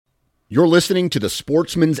You're listening to the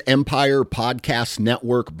Sportsman's Empire Podcast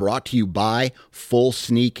Network, brought to you by Full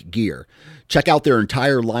Sneak Gear. Check out their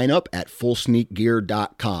entire lineup at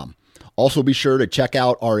fullsneakgear.com. Also be sure to check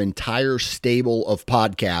out our entire stable of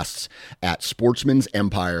podcasts at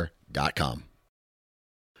sportsmansempire.com.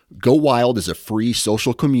 Go Wild is a free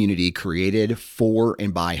social community created for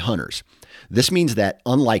and by hunters. This means that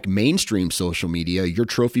unlike mainstream social media, your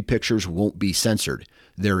trophy pictures won't be censored.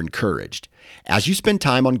 They're encouraged. As you spend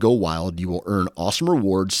time on Go Wild, you will earn awesome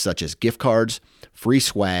rewards such as gift cards, free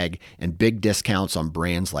swag, and big discounts on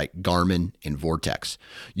brands like Garmin and Vortex.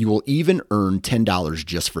 You will even earn $10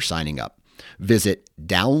 just for signing up. Visit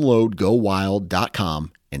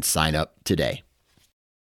downloadgowild.com and sign up today.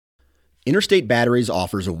 Interstate Batteries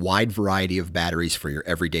offers a wide variety of batteries for your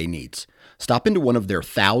everyday needs. Stop into one of their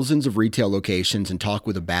thousands of retail locations and talk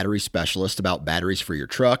with a battery specialist about batteries for your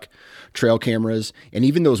truck, trail cameras, and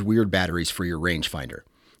even those weird batteries for your rangefinder.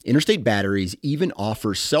 Interstate Batteries even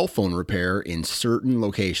offers cell phone repair in certain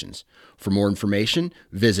locations. For more information,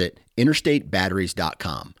 visit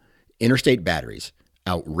interstatebatteries.com. Interstate Batteries,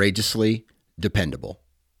 outrageously dependable.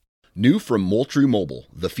 New from Moultrie Mobile,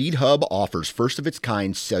 the Feed Hub offers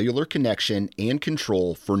first-of-its-kind cellular connection and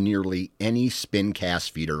control for nearly any spin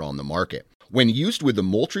cast feeder on the market. When used with the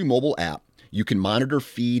Moultrie Mobile app, you can monitor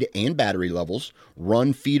feed and battery levels,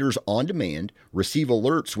 run feeders on demand, receive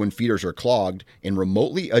alerts when feeders are clogged, and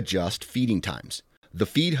remotely adjust feeding times. The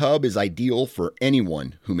Feed Hub is ideal for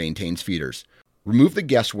anyone who maintains feeders. Remove the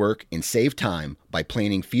guesswork and save time by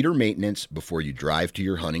planning feeder maintenance before you drive to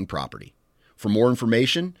your hunting property. For more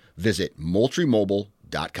information, visit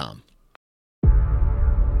MoultrieMobile.com.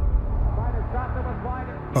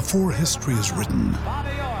 Before history is written,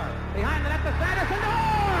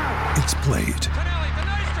 it's played.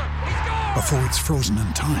 Before it's frozen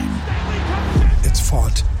in time, it's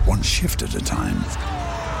fought one shift at a time.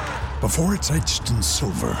 Before it's etched in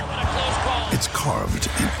silver, it's carved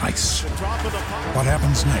in ice. What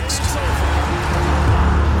happens next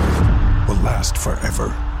will last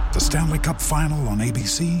forever. The Stanley Cup Final on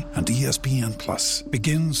ABC and ESPN Plus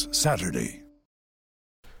begins Saturday.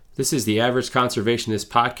 This is the Average Conservationist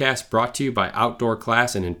podcast, brought to you by Outdoor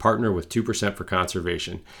Class and in partner with 2% for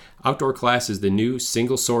Conservation. Outdoor Class is the new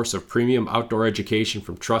single source of premium outdoor education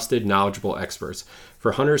from trusted, knowledgeable experts.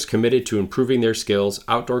 For hunters committed to improving their skills,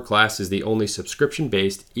 Outdoor Class is the only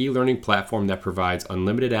subscription-based e-learning platform that provides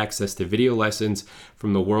unlimited access to video lessons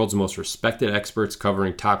from the world's most respected experts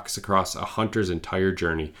covering topics across a hunter's entire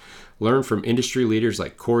journey. Learn from industry leaders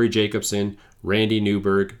like Corey Jacobson, Randy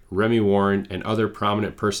Newberg, Remy Warren, and other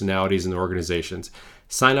prominent personalities in the organizations.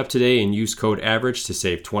 Sign up today and use code AVERAGE to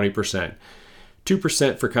save 20%.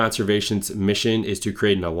 2% for Conservation's mission is to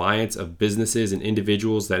create an alliance of businesses and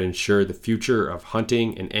individuals that ensure the future of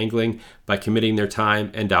hunting and angling by committing their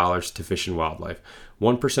time and dollars to fish and wildlife.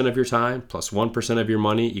 1% of your time plus 1% of your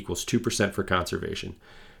money equals 2% for conservation.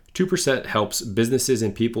 2% helps businesses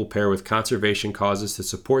and people pair with conservation causes to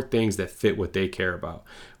support things that fit what they care about.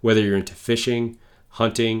 Whether you're into fishing,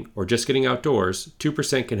 hunting, or just getting outdoors,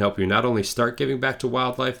 2% can help you not only start giving back to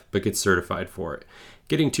wildlife, but get certified for it.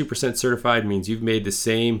 Getting 2% certified means you've made the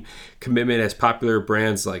same commitment as popular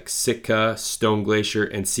brands like Sitka, Stone Glacier,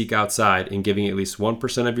 and Seek Outside in giving at least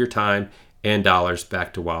 1% of your time and dollars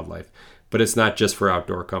back to wildlife. But it's not just for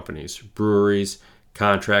outdoor companies. Breweries,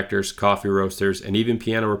 contractors, coffee roasters, and even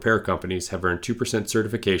piano repair companies have earned 2%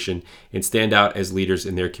 certification and stand out as leaders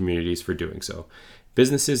in their communities for doing so.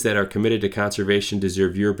 Businesses that are committed to conservation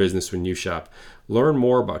deserve your business when you shop. Learn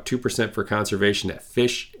more about 2% for Conservation at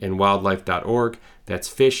fishandwildlife.org. That's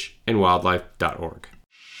fishandwildlife.org.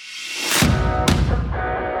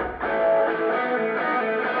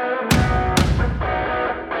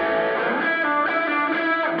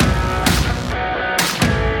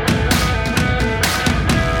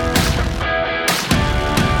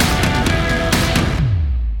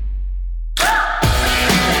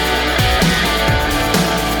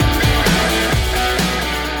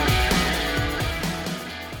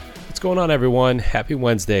 What's going on, everyone? Happy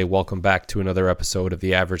Wednesday. Welcome back to another episode of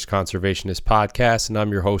the Average Conservationist podcast, and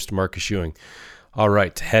I'm your host, Marcus Ewing. All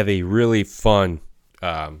right, have a really fun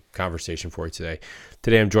conversation for you today.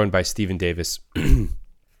 Today I'm joined by Stephen Davis.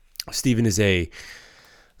 Stephen is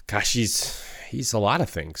he's a lot of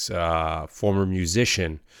things. Former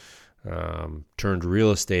musician, turned real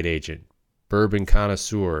estate agent, bourbon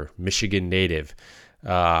connoisseur, Michigan native.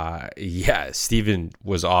 Stephen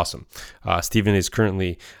was awesome. Stephen is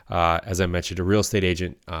currently, as I mentioned, a real estate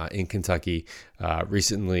agent in Kentucky.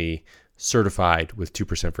 Recently certified with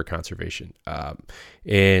 2% for conservation.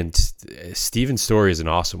 And Steven's story is an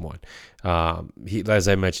awesome one. As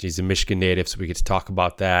I mentioned, he's a Michigan native, so we get to talk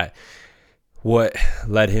about that. What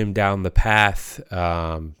led him down the path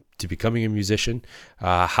to becoming a musician,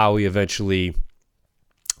 how he eventually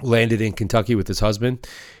landed in Kentucky with his husband.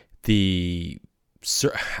 The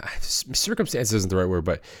circumstance isn't the right word,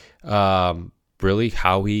 but really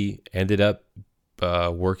how he ended up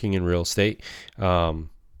working in real estate.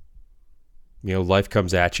 Life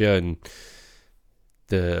comes at you, and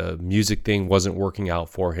the music thing wasn't working out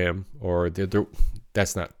for him, or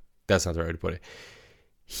that's not the right way to put it.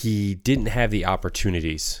 He didn't have the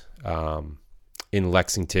opportunities in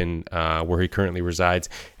Lexington, where he currently resides,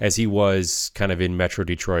 as he was kind of in Metro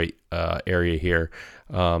Detroit area here.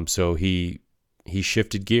 So he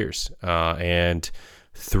shifted gears, and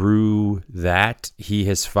through that, he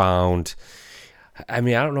has found. I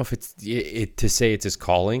mean, I don't know if to say it's his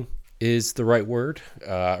calling is the right word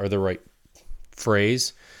or the right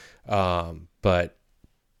phrase, but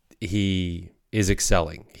he is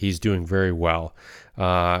excelling. He's doing very well.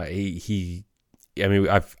 I've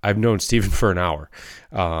known Steven for an hour,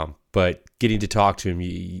 but getting to talk to him,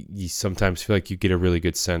 you sometimes feel like you get a really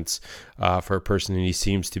good sense for a person, and he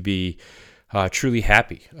seems to be truly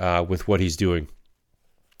happy with what he's doing.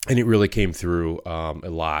 And it really came through a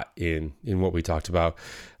lot in what we talked about.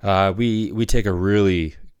 We take a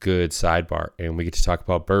really good sidebar, and we get to talk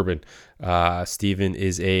about bourbon. Steven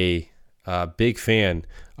is a big fan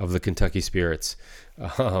of the Kentucky Spirits.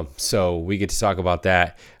 So we get to talk about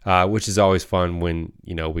that, which is always fun when,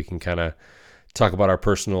 we can kind of talk about our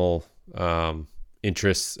personal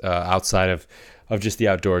interests outside of just the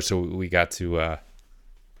outdoors. So we got to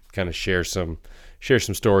kind of share some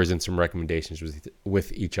stories and some recommendations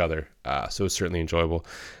with each other. So it's certainly enjoyable.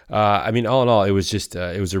 All in all, it was just,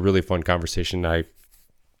 it was a really fun conversation. I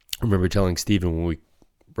remember telling Steven when we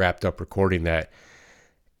wrapped up recording that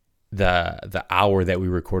the hour that we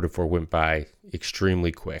recorded for went by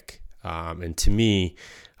extremely quick. And to me,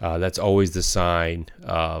 that's always the sign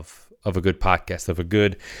of a good podcast, of a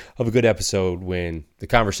good episode, when the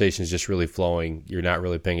conversation is just really flowing. You're not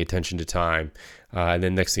really paying attention to time. And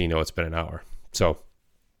then next thing you know, it's been an hour. So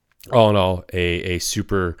all in all, a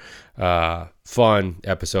super fun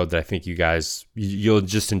episode that I think you'll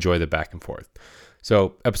just enjoy the back and forth.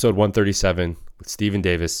 So episode 137 with Steven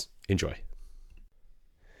Davis. Enjoy.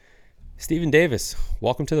 Steven Davis,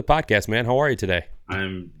 welcome to the podcast, man. How are you today?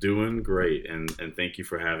 I'm doing great, and thank you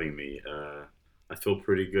for having me. I feel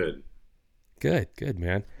pretty good. Good,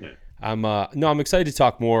 man. Yeah. I'm excited to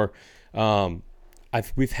talk more.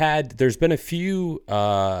 There's been a few,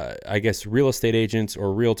 real estate agents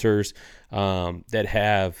or realtors that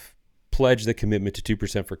have pledged the commitment to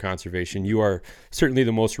 2% for conservation. You are certainly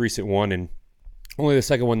the most recent one, and only the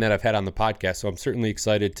second one that I've had on the podcast. So I'm certainly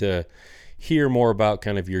excited to hear more about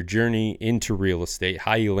kind of your journey into real estate,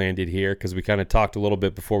 how you landed here, because we kind of talked a little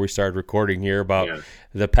bit before we started recording here about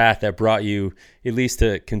the path that brought you at least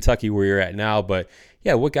to Kentucky where you're at now. But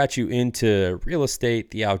yeah, what got you into real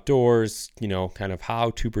estate, the outdoors, kind of how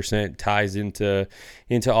 2% ties into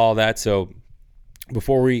all that. So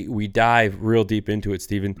before we dive real deep into it,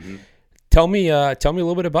 Steven, tell me a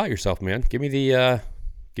little bit about yourself, man. Give me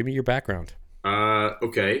your background.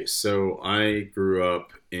 Okay, so I grew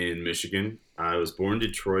up in Michigan. I was born in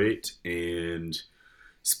Detroit and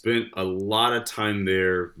spent a lot of time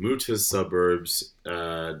there, moved to the suburbs,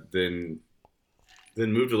 then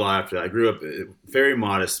moved a lot after that. I grew up very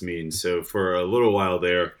modest means, so for a little while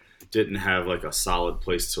there, didn't have like a solid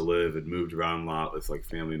place to live, and moved around a lot with like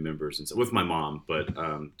family members and stuff, with my mom, but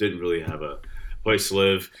didn't really have a place to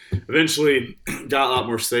live. Eventually got a lot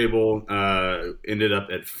more stable, ended up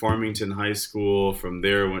at Farmington High School. From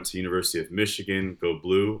there went to University of Michigan, go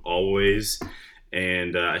blue always.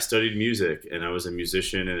 And I studied music, and I was a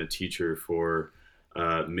musician and a teacher for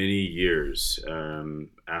many years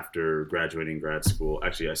after graduating grad school.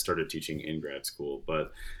 Actually, I started teaching in grad school,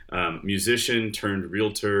 but musician turned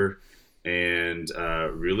realtor, and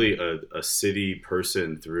really a city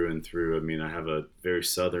person through and through. I mean, I have a very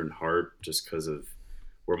Southern heart just because of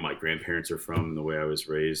where my grandparents are from and the way I was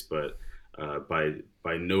raised, but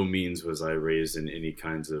by no means was I raised in any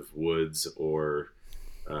kinds of woods or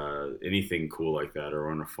anything cool like that,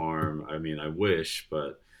 or on a farm. I mean, I wish,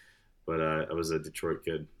 but I was a Detroit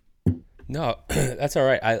kid. No, that's all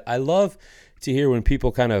right. I love to hear when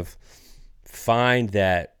people kind of find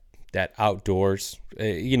that outdoors,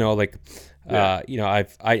 I know, like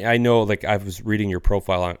I was reading your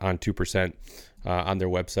profile on 2% on their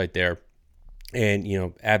website there, and,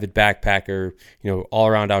 avid backpacker, all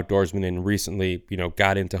around outdoorsman, and recently,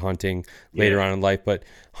 got into hunting later on in life. But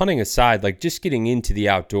hunting aside, like just getting into the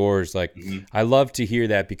outdoors, like I love to hear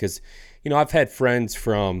that because, I've had friends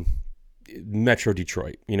from Metro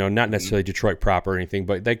Detroit, not necessarily Detroit proper or anything,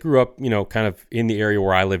 but they grew up, kind of in the area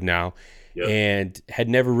where I live now and had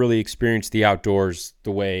never really experienced the outdoors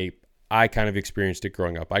the way I kind of experienced it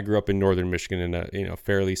growing up. I grew up in northern Michigan in a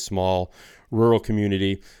fairly small rural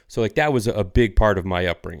community. So like that was a big part of my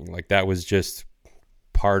upbringing. Like that was just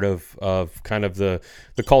part of kind of the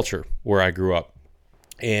culture where I grew up.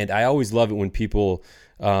 And I always love it when people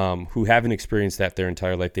who haven't experienced that their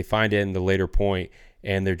entire life, they find it in the later point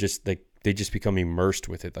and they're just like, they just become immersed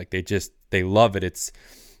with it. Like they love it. It's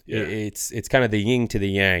kind of the yin to the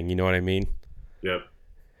yang. You know what I mean? Yep.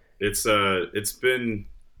 It's been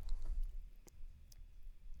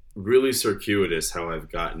really circuitous how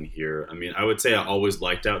I've gotten here. I mean, I would say I always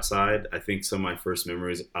liked outside. I think some of my first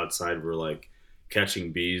memories outside were like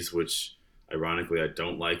catching bees, which ironically I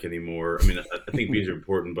don't like anymore. I mean, I think bees are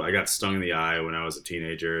important, but I got stung in the eye when I was a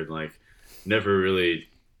teenager and like never really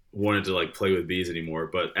wanted to like play with bees anymore.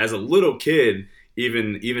 But as a little kid,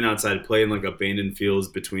 even outside playing like abandoned fields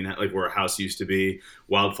between like where a house used to be,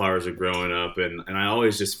 wildflowers are growing up, and I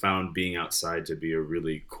always just found being outside to be a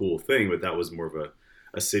really cool thing. But that was more of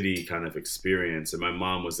a city kind of experience. And my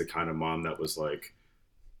mom was the kind of mom that was like,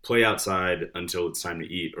 play outside until it's time to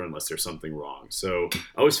eat or unless there's something wrong. So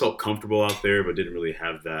I always felt comfortable out there, but didn't really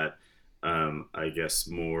have that, I guess,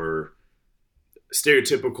 more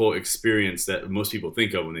stereotypical experience that most people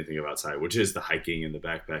think of when they think of outside, which is the hiking and the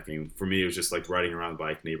backpacking. For me, it was just like riding around the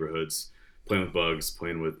bike neighborhoods, playing with bugs,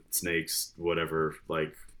 playing with snakes, whatever,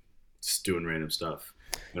 like just doing random stuff.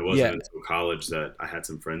 And it wasn't until college that I had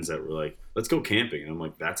some friends that were like, let's go camping. And I'm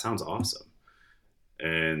like, that sounds awesome.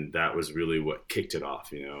 And that was really what kicked it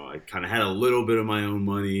off. I kind of had a little bit of my own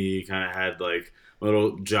money, kind of had like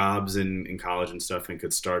little jobs in college and stuff, and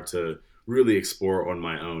could start to really explore on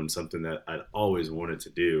my own, something that I'd always wanted to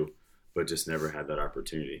do, but just never had that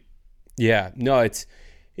opportunity. Yeah, no,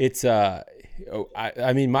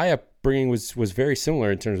 I mean, my upbringing was very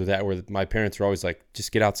similar in terms of that, where my parents were always like,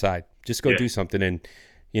 just get outside, just go do something. And,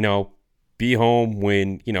 be home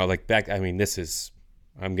when, like back, I mean,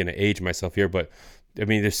 I'm going to age myself here, but I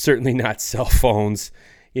mean, there's certainly not cell phones,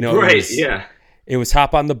 Right. It was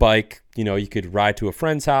hop on the bike, you could ride to a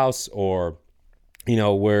friend's house, or,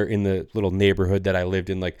 where in the little neighborhood that I lived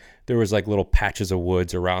in, like there was like little patches of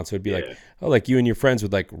woods around. So it'd be like, like you and your friends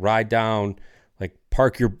would like ride down, like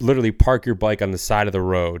literally park your bike on the side of the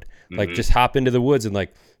road, like just hop into the woods and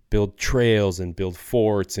like build trails and build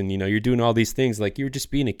forts. And, you're doing all these things like you were just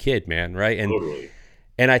being a kid, man. Right. And, totally.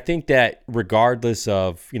 And I think that regardless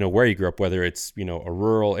of, where you grew up, whether it's, a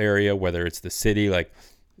rural area, whether it's the city, like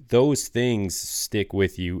those things stick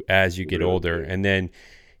with you as you get older. And then,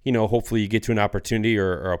 hopefully you get to an opportunity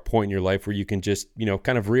or a point in your life where you can just,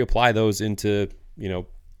 kind of reapply those into,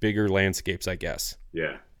 bigger landscapes, I guess.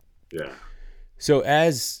 Yeah. Yeah. So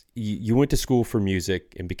as you went to school for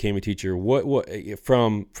music and became a teacher, what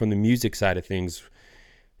from the music side of things,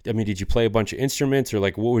 I mean, did you play a bunch of instruments, or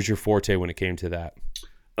like what was your forte when it came to that?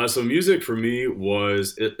 So music for me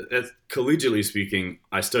was, collegiately speaking,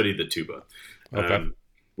 I studied the tuba,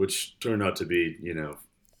 which turned out to be,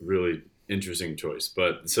 really interesting choice.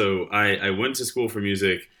 But so I went to school for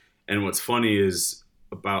music, and what's funny is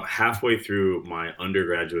about halfway through my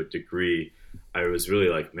undergraduate degree, I was really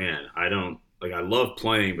like, man, I love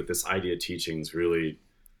playing, but this idea of teaching is really,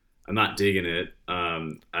 I'm not digging it.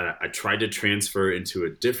 I tried to transfer into a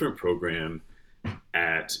different program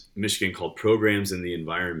at Michigan called Programs in the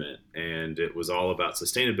Environment, and it was all about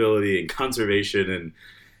sustainability and conservation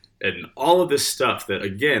and all of this stuff that,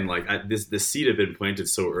 again, like this seed had been planted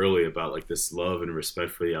so early about like this love and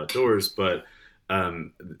respect for the outdoors, but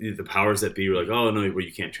the powers that be were like, oh no, well,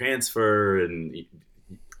 you can't transfer, and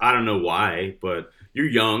I don't know why, but you're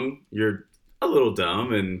young, you're a little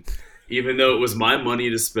dumb, and even though it was my money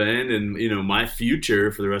to spend and my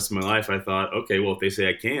future for the rest of my life, I thought, okay, well, if they say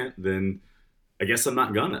I can't, then I guess I'm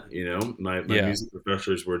not gonna. My music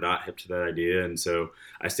professors were not hip to that idea, and so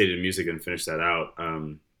I stayed in music and finished that out.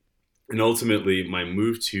 And ultimately, my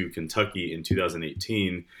move to Kentucky in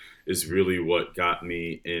 2018 is really what got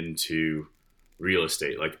me into real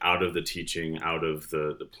estate, like out of the teaching, out of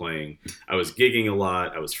the playing. I was gigging a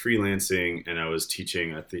lot, I was freelancing, and I was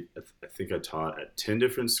teaching. I think I taught at 10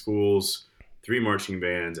 different schools, 3 marching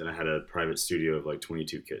bands, and I had a private studio of like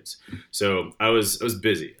 22 kids. So I was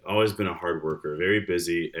busy. Always been a hard worker, very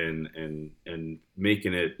busy, and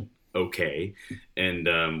making it okay.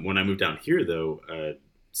 And when I moved down here, though,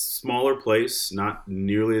 smaller place, not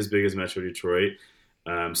nearly as big as Metro Detroit.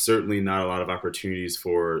 Certainly not a lot of opportunities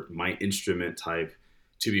for my instrument type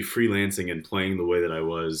to be freelancing and playing the way that I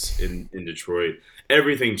was in Detroit.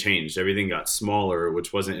 Everything changed. Everything got smaller,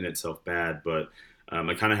 which wasn't in itself bad, but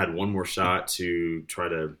I kind of had one more shot to try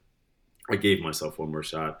to, I gave myself one more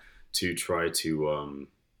shot to try to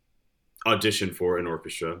audition for an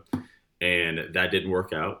orchestra, and that didn't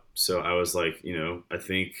work out. So I was like, I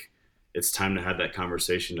think it's time to have that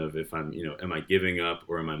conversation of if I'm, am I giving up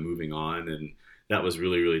or am I moving on? And that was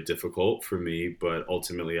really, really difficult for me. But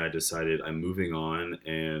ultimately I decided I'm moving on,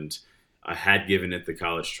 and I had given it the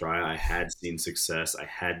college try. I had seen success. I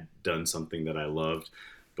had done something that I loved,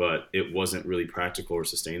 but it wasn't really practical or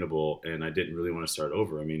sustainable. And I didn't really want to start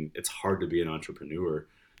over. I mean, it's hard to be an entrepreneur.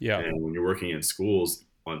 Yeah. And when you're working in schools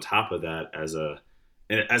on top of that, as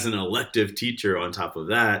an elective teacher on top of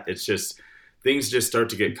that, it's just, things just start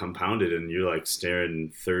to get compounded, and you're like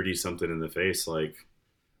staring 30 something in the face. Like,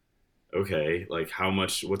 okay, like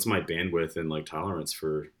what's my bandwidth and like tolerance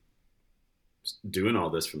for doing all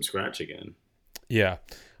this from scratch again? Yeah.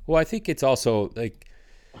 Well, I think it's also like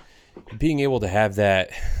being able to have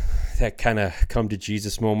that kind of come to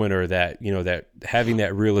Jesus moment, or that, that having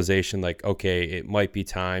that realization, like, okay, it might be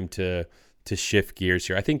time to shift gears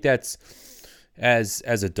here. I think that's as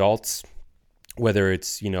adults, whether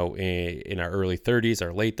it's, in our early 30s,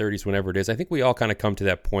 our late 30s, whenever it is, I think we all kind of come to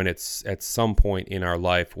that point at some point in our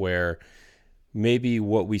life where maybe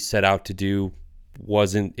what we set out to do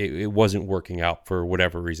wasn't working out for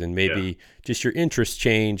whatever reason. Maybe just your interests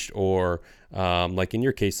changed, or like in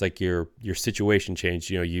your case, like your situation changed.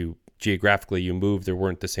 You geographically you moved, there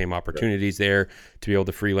weren't the same opportunities there to be able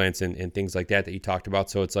to freelance and things like that you talked about.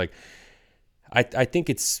 So it's like, I think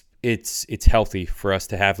it's healthy for us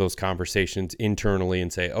to have those conversations internally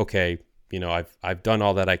and say, okay, I've done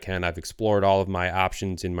all that I can. I've explored all of my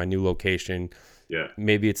options in my new location. Yeah.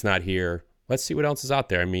 Maybe it's not here. Let's see what else is out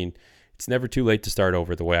there. I mean, it's never too late to start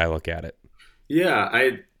over, the way I look at it. Yeah.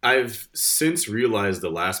 I've since realized the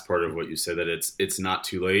last part of what you said, that it's not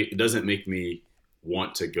too late. It doesn't make me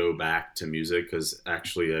want to go back to music, because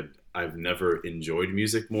actually I've never enjoyed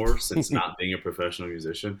music more since not being a professional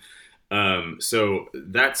musician. So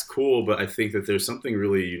that's cool, but I think that there's something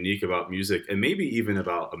really unique about music, and maybe even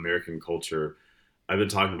about American culture. I've been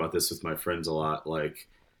talking about this with my friends a lot. Like,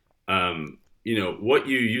 what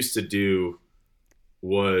you used to do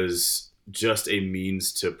was just a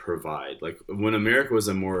means to provide. Like, when America was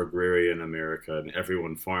a more agrarian America and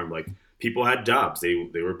everyone farmed, like, people had jobs.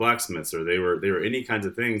 They were blacksmiths, or they were any kinds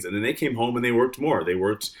of things. And then they came home and they worked more. They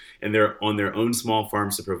worked and they're on their own small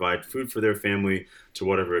farms to provide food for their family to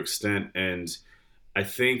whatever extent. And I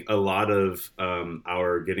think a lot of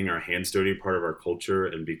our getting our hands dirty part of our culture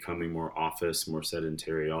and becoming more office, more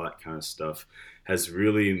sedentary, all that kind of stuff has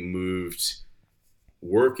really moved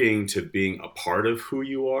working to being a part of who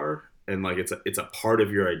you are. And like, it's a part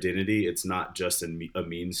of your identity. It's not just a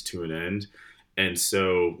means to an end. And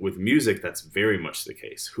so with music, that's very much the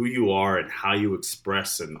case. Who you are and how you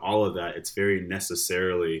express and all of that, it's very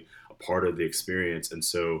necessarily a part of the experience. And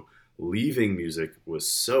so leaving music was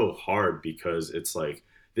so hard, because it's like,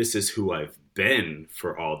 this is who I've been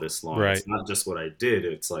for all this long. Right. It's not just what I did.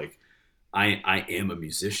 It's like, I am a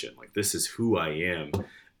musician. Like, this is who I am.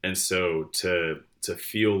 And so to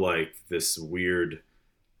feel like this weird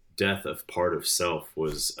death of part of self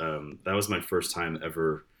was, that was my first time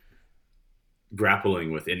ever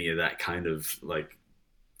grappling with any of that kind of like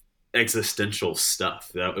existential stuff.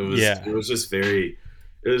 That it was just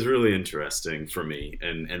it was really interesting for me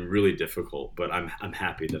and really difficult, but I'm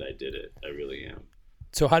happy that I did it. I really am.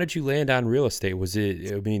 So how did you land on real estate?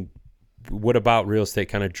 What about real estate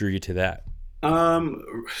kind of drew you to that?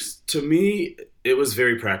 To me, it was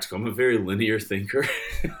very practical. I'm a very linear thinker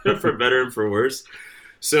for better and for worse.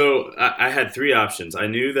 So I had three options. I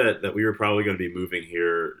knew that we were probably going to be moving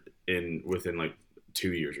here within like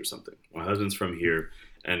 2 years or something. My husband's from here,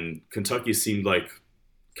 and Kentucky seemed like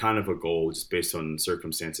kind of a goal just based on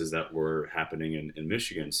circumstances that were happening in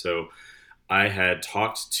Michigan. So I had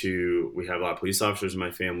we have a lot of police officers in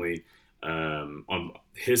my family on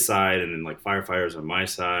his side, and then like firefighters on my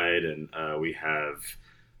side, and we have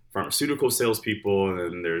pharmaceutical salespeople, and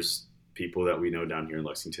then there's people that we know down here in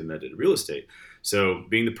Lexington that did real estate. So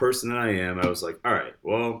being the person that I am, I was like, all right,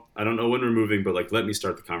 well, I don't know when we're moving, but like, let me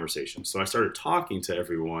start the conversation. So I started talking to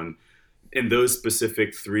everyone in those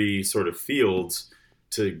specific three sort of fields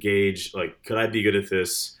to gauge, like, could I be good at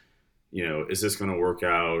this? Is this going to work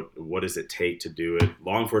out? What does it take to do it?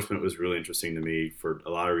 Law enforcement was really interesting to me for a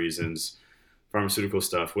lot of reasons, pharmaceutical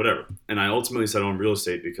stuff, whatever. And I ultimately settled on real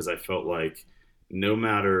estate because I felt like no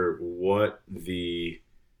matter what the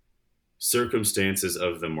circumstances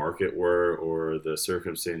of the market were, or the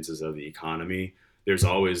circumstances of the economy, there's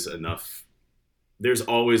always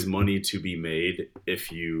money to be made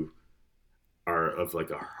if you are of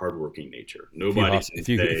like a hardworking nature. Nobody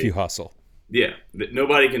if you hustle. Yeah,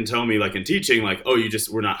 nobody can tell me like in teaching, like, oh,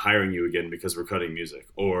 we're not hiring you again because we're cutting music,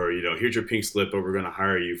 or here's your pink slip, but we're going to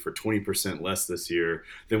hire you for 20% less this year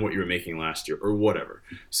than what you were making last year, or whatever.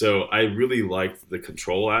 So I really liked the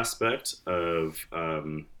control aspect of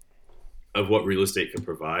what real estate could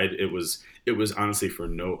provide. It was honestly for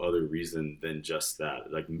no other reason than just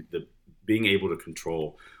that, like the being able to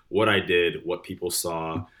control what I did, what people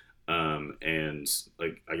saw. And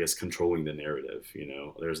like, I guess controlling the narrative,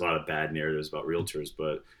 there's a lot of bad narratives about realtors,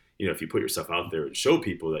 but if you put yourself out there and show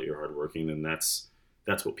people that you're hardworking, then that's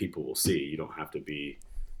what people will see. You don't have to be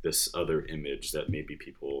this other image that maybe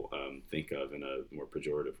people think of in a more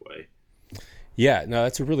pejorative way. Yeah, no,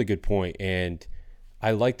 that's a really good point. And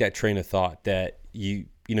I like that train of thought that you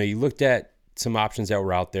looked at some options that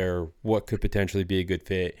were out there, what could potentially be a good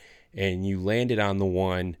fit, and you landed on the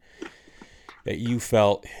one that you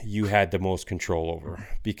felt you had the most control over.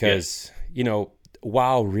 Because,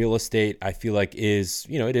 while real estate, I feel like is,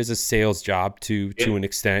 it is a sales job to an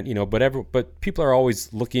extent, but people are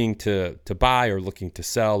always looking to buy or looking to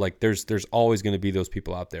sell. Like there's always going to be those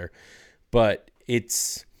people out there, but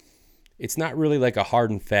it's not really like a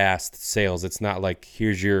hard and fast sales. It's not like,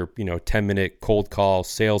 here's your, 10-minute cold call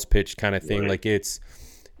sales pitch kind of thing. Right. Like it's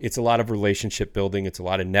a lot of relationship building. It's a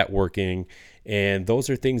lot of networking. And those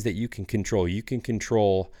are things that you can control. You can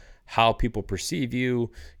control how people perceive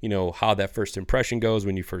you, how that first impression goes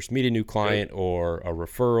when you first meet a new client, or a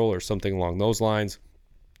referral or something along those lines.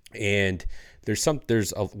 And there's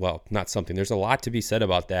a lot to be said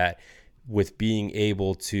about that, with being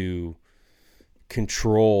able to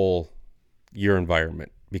control your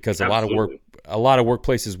environment, because Absolutely. a lot of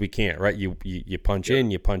workplaces we can't, right? You punch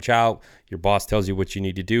in, you punch out, your boss tells you what you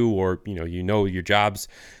need to do, or your jobs,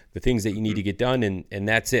 the things that you need to get done, and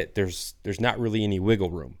that's it. There's not really any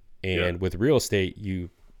wiggle room. And with real estate, you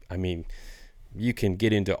can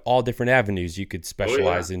get into all different avenues. You could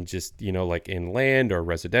specialize in just, like in land or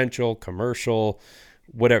residential, commercial,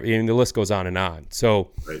 whatever, and the list goes on and on.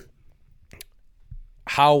 So right.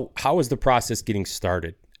 How is the process getting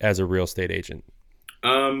started as a real estate agent?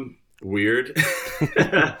 Weird.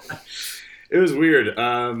 It was weird.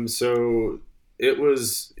 So it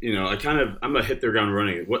was, I'm a hit the ground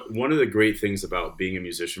running. One of the great things about being a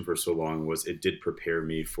musician for so long was it did prepare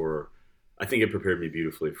me I think it prepared me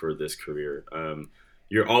beautifully for this career.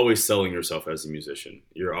 You're always selling yourself as a musician.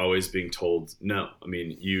 You're always being told no. I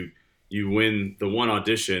mean, you win the one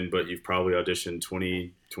audition, but you've probably auditioned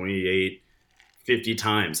 20, 28, 50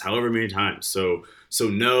 times, however many times. So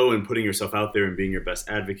no, and putting yourself out there and being your best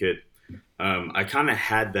advocate. I kind of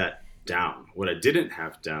had that down. What I didn't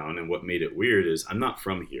have down, and what made it weird, is I'm not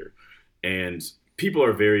from here. And people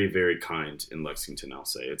are very, very kind in Lexington, I'll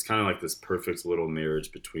say. It's kind of like this perfect little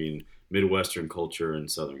marriage between Midwestern culture and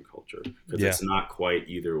Southern culture, because it's not quite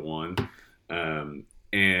either one.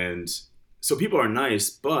 And so people are nice,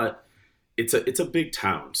 but it's a big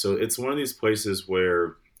town. So it's one of these places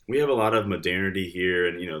where we have a lot of modernity here,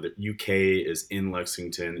 and the UK is in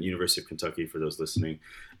Lexington, University of Kentucky for those listening,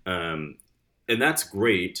 and that's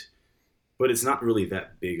great, but it's not really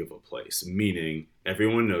that big of a place. Meaning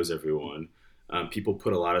everyone knows everyone. People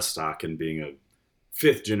put a lot of stock in being a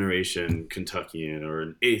 5th generation Kentuckian or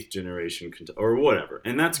an 8th generation or whatever,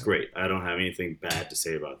 and that's great. I don't have anything bad to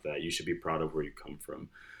say about that. You should be proud of where you come from,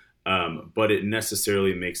 but it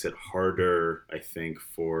necessarily makes it harder, I think,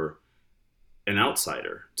 for an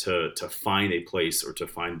outsider to find a place, or to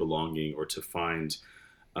find belonging, or to find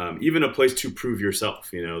even a place to prove yourself.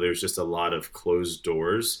 There's just a lot of closed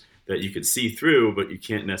doors that you could see through, but you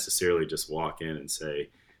can't necessarily just walk in and say,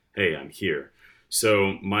 hey, I'm here.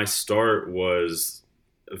 So my start was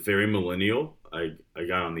very millennial. I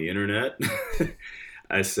got on the internet.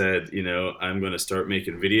 I said, I'm going to start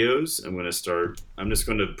making videos. I'm just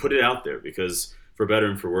going to put it out there, because for better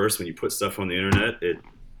and for worse, when you put stuff on the internet,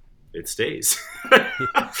 it stays.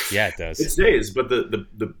 Yeah, it does. It stays. But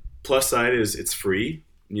the plus side is it's free.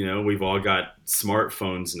 We've all got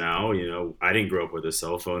smartphones now. I didn't grow up with a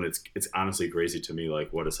cell phone. It's honestly crazy to me,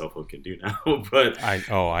 like, what a cell phone can do now. But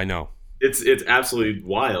I know. It's absolutely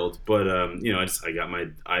wild. But I got my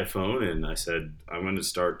iPhone, and I said, I'm going to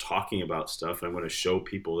start talking about stuff. I'm going to show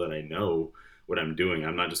people that I know what I'm doing.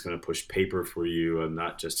 I'm not just going to push paper for you. I'm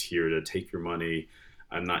not just here to take your money.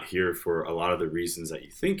 I'm not here for a lot of the reasons that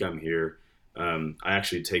you think I'm here. I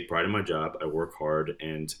actually take pride in my job. I work hard,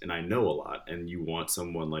 and I know a lot. And you want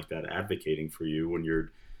someone like that advocating for you when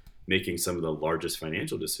you're making some of the largest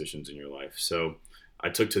financial decisions in your life. So I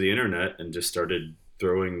took to the internet and just started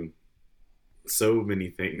throwing so many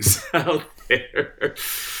things out there.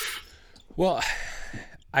 Well,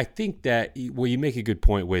 I think that, well, you make a good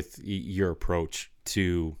point with your approach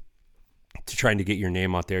to trying to get your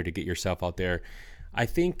name out there, to get yourself out there. I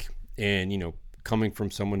think, and, you know, coming from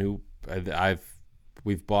someone who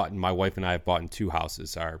we've bought, my wife and I have bought in 2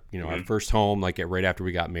 houses. Our, you know, our first home, like right after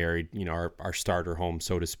we got married, you know, our starter home,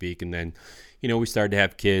 so to speak. And then, you know, we started to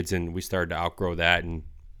have kids and we started to outgrow that. And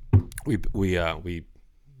we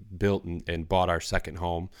built and bought our second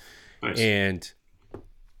home. Nice. And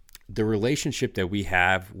the relationship that we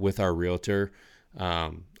have with our realtor,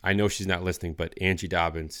 I know she's not listening, but Angie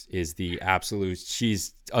Dobbins is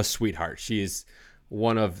she's a sweetheart. She is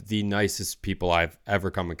one of the nicest people I've ever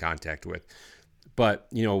come in contact with. But,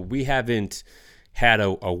 you know, we haven't had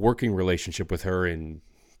a working relationship with her in,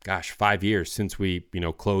 5 years since we, you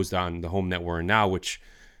know, closed on the home that we're in now, which,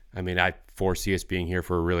 I mean, I foresee us being here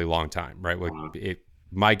for a really long time, right? Like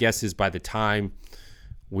my guess is by the time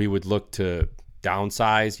we would look to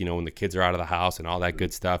downsize, you know, when the kids are out of the house and all that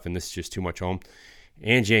good stuff, and this is just too much home,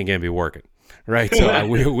 Angie ain't gonna be working, right? So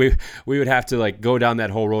we would have to like go down that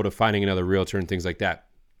whole road of finding another realtor and things like that.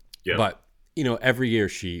 Yeah. But, you know, every year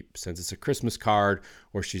she sends us a Christmas card,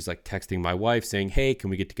 or she's like texting my wife saying, hey, can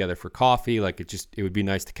we get together for coffee? Like it would be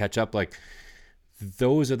nice to catch up. Like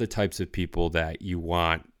those are the types of people that you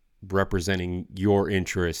want representing your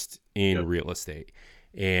interest in real estate.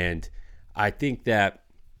 And I think that,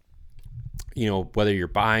 you know, whether you're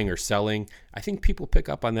buying or selling, I think people pick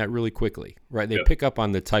up on that really quickly, right? They pick up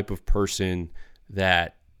on the type of person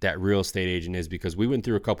that real estate agent is, because we went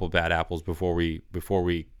through a couple of bad apples before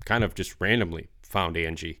we kind of just randomly found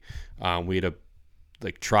Angie. We had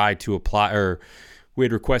tried to apply, or we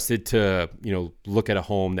had requested to, you know, look at a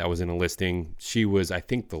home that was in a listing. She was, I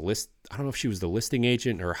think, I don't know if she was the listing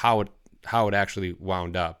agent or how it actually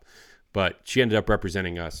wound up, but she ended up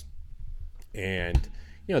representing us. And,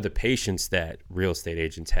 you know, the patience that real estate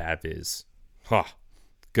agents have is,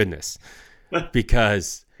 goodness,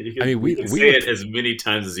 because I mean, we say it as many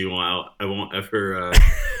times as you want. I won't ever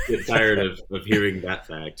get tired of hearing that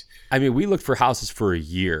fact. I mean, we looked for houses for a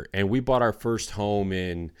year, and we bought our first home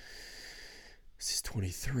in, this is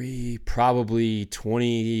 23, probably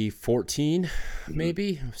 2014,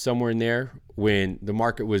 maybe somewhere in there, when the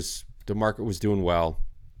market was doing well.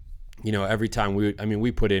 You know, every time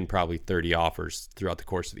we put in probably 30 offers throughout the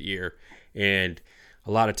course of the year. And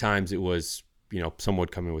a lot of times it was, you know, someone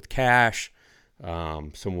would come in with cash.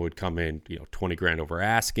 Someone would come in, you know, 20 grand over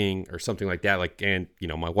asking or something like that. Like, and, you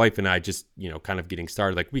know, my wife and I just, you know, kind of getting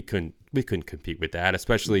started, like we couldn't compete with that,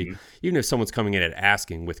 especially even if someone's coming in at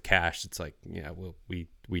asking with cash, it's like, yeah, well, we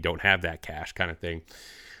don't have that cash kind of thing.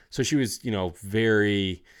 So she was, you know,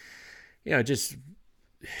 very, you know,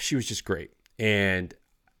 she was just great. And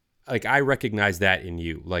like, I recognize that in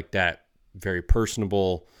you, like that very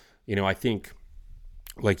personable, you know, I think,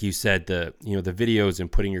 like you said, the videos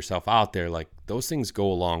and putting yourself out there, like those things go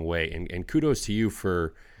a long way. And kudos to you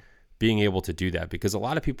for being able to do that, because a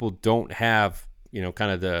lot of people don't have, you know,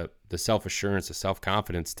 kind of the self-assurance, the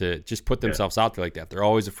self-confidence to just put themselves out there like that. They're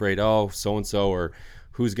always afraid, oh, so-and-so, or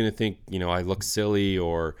who's going to think, you know, I look silly,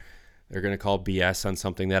 or they're going to call BS on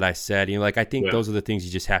something that I said. You know, like I think those are the things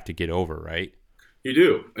you just have to get over, right? You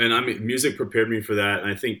do. And I mean, music prepared me for that.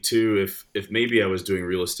 And I think too, if maybe I was doing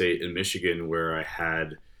real estate in Michigan where I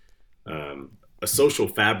had a social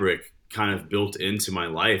fabric kind of built into my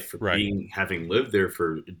life, having lived there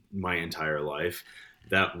for my entire life,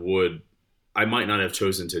 I might not have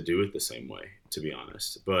chosen to do it the same way, to be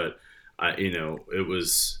honest. But I didn't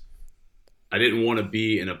want to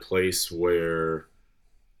be in a place where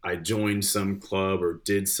I joined some club or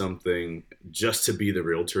did something just to be the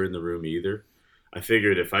realtor in the room either. I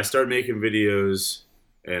figured if I start making videos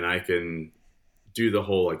and I can do the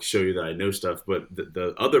whole, like, show you that I know stuff, but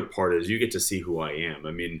the other part is you get to see who I am.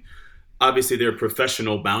 I mean, obviously there are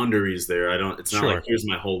professional boundaries there. It's not like here's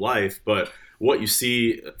my whole life, but what you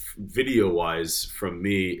see video wise from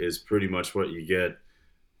me is pretty much what you get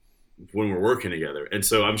when we're working together. And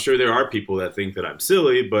so I'm sure there are people that think that I'm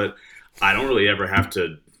silly, but I don't really ever have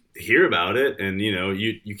to hear about it. And, you know,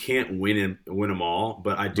 you can't win them all,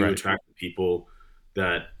 but I do attract people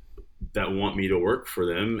that want me to work for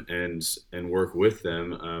them and work with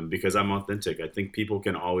them because I'm authentic. I think people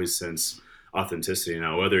can always sense authenticity.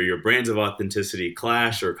 Now, whether your brands of authenticity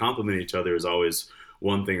clash or complement each other is always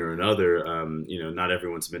one thing or another. You know, not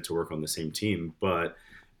everyone's meant to work on the same team, but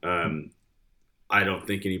I don't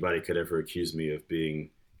think anybody could ever accuse me of being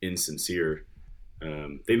insincere.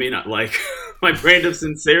 They may not like my brand of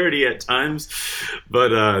sincerity at times,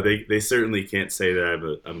 but they certainly can't say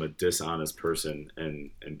that I'm a dishonest person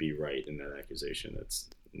and be right in that accusation. That's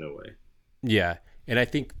no way. Yeah, and I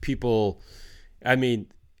think people, I mean,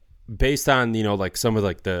 based on like some of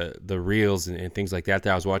like the reels and things like that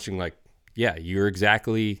I was watching, like, yeah, you're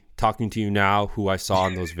exactly talking to you now who I saw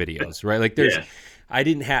in those videos, right? Like there's, I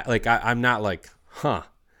didn't have like I'm not like,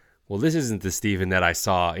 well, this isn't the Steven that I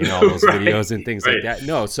saw in all those videos and things like that.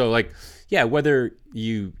 No, so like, yeah, whether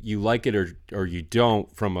you like it or you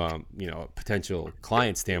don't, from a a potential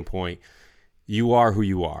client standpoint, you are who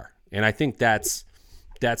you are, and I think that's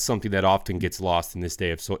something that often gets lost in this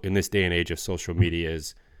day and age of social media.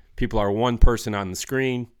 Is people are one person on the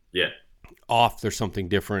screen. Yeah. Off, there's something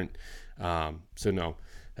different. So no,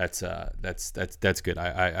 that's good.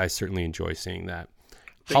 I certainly enjoy seeing that.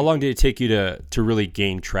 How long did it take you to really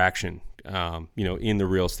gain traction, in the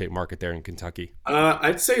real estate market there in Kentucky?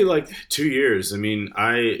 I'd say like 2 years. I mean,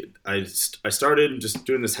 I started just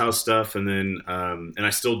doing this house stuff, and then and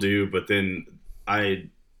I still do, but then I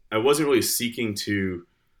wasn't really seeking to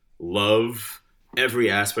love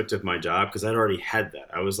every aspect of my job because I'd already had that.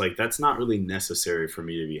 I was like, that's not really necessary for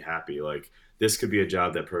me to be happy. Like, this could be a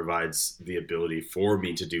job that provides the ability for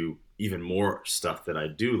me to do even more stuff that I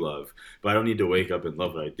do love, but I don't need to wake up and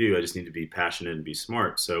love what I do. I just need to be passionate and be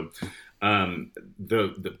smart. So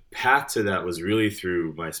the path to that was really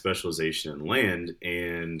through my specialization in land,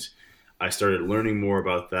 and I started learning more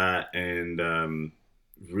about that and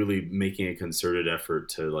really making a concerted effort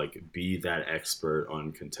to like be that expert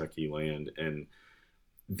on Kentucky land. And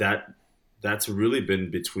that's really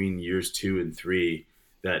been between years 2 and 3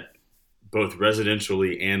 that both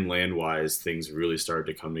residentially and land-wise, things really started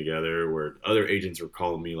to come together, where other agents were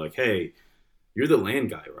calling me like, "Hey, you're the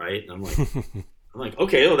land guy, right?" And I'm like,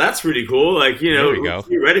 okay, well, that's pretty cool. Like,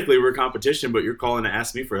 theoretically we're competition, but you're calling to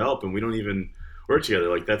ask me for help and we don't even work together.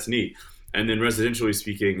 Like, that's neat. And then residentially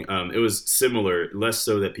speaking, it was similar, less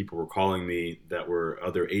so that people were calling me that were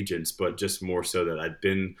other agents, but just more so that I'd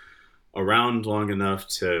been around long enough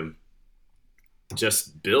to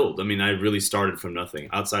just build. I mean, I really started from nothing.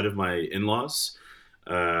 Outside of my in-laws,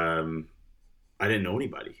 I didn't know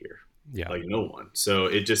anybody here. Yeah. Like, no one. So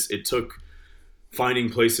it took finding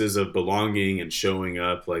places of belonging and showing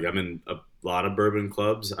up. Like, I'm in a lot of bourbon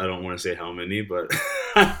clubs. I don't want to say how many, but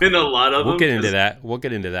I'm in a lot of them. We'll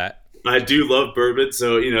get into that. I do love bourbon.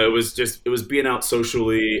 So, it was being out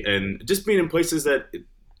socially and just being in places that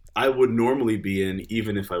I would normally be in,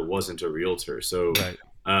 even if I wasn't a realtor. So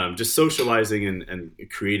just socializing and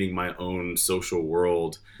creating my own social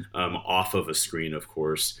world off of a screen, of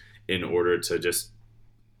course, in order to just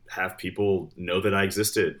have people know that I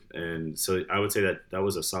existed. And so I would say that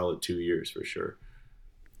was a solid 2 years for sure.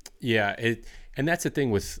 Yeah. And that's the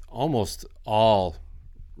thing with almost all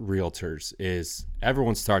realtors is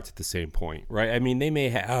everyone starts at the same point, right? I mean, they may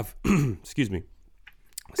have, excuse me,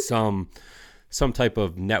 some type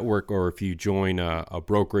of network, or if you join a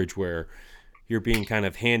brokerage where you're being kind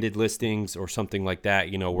of handed listings or something like that,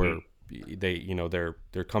 where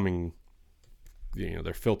they're coming,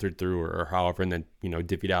 they're filtered through or however, and then,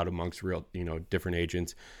 divvied out amongst real, different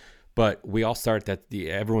agents. But we all start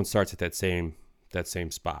everyone starts at that same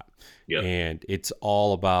spot. Yep. And it's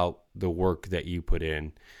all about the work that you put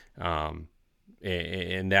in.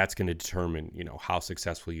 And that's going to determine, how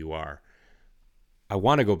successful you are. I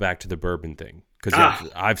want to go back to the bourbon thing because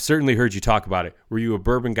I've certainly heard you talk about it. Were you a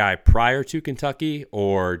bourbon guy prior to Kentucky,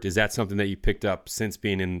 or is that something that you picked up since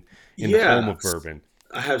being in the home of bourbon?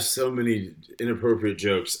 I have so many inappropriate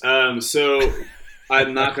jokes. So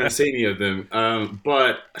I'm not going to say any of them.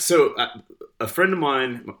 But a friend of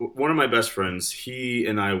mine, one of my best friends, he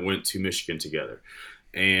and I went to Michigan together.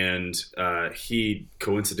 And he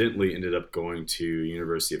coincidentally ended up going to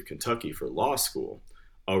University of Kentucky for law school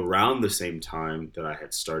around the same time that I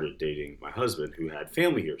had started dating my husband, who had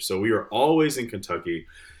family here. So we were always in Kentucky.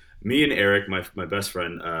 Me and Eric, my best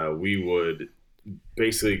friend, we would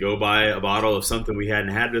basically go buy a bottle of something we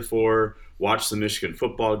hadn't had before, watch the Michigan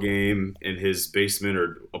football game in his basement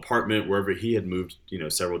or apartment, wherever he had moved,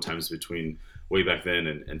 several times between way back then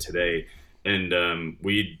and today. And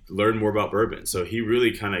we learned more about bourbon. So he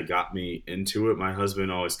really kind of got me into it. My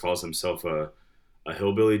husband always calls himself a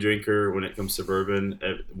hillbilly drinker when it comes to bourbon.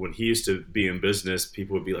 When he used to be in business,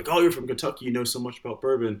 people would be like, "Oh, you're from Kentucky, you know so much about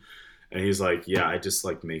bourbon." And he's like, "Yeah, I just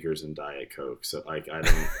like Makers and Diet Coke. So like, I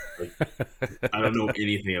don't know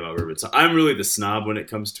anything about bourbon." So I'm really the snob when it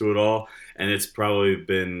comes to it all. And it's probably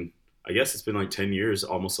been, I guess it's been like 10 years,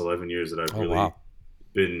 almost 11 years that I've really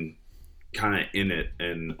been kind of in it.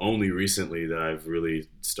 And only recently that I've really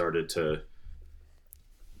started to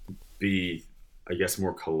be I guess,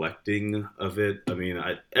 more collecting of it. I mean,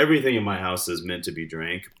 everything in my house is meant to be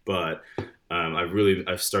drank, but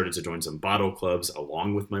I've started to join some bottle clubs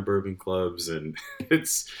along with my bourbon clubs, and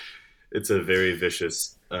it's a very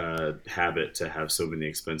vicious habit to have so many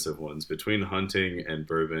expensive ones. Between hunting and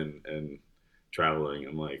bourbon and traveling,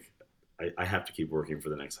 I'm like, I have to keep working for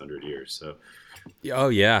the next 100 years. So, oh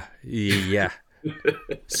yeah.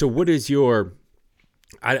 So what is your?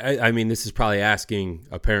 I mean, this is probably asking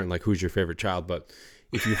a parent like, who's your favorite child, but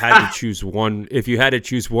if you had to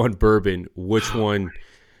choose one bourbon, which one?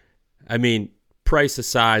 I mean, price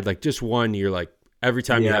aside, like just one, you're like, every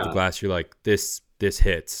time you have a glass, you're like, this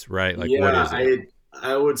hits, right? Like, what is it?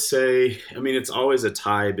 I would say, I mean, it's always a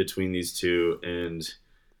tie between these two, and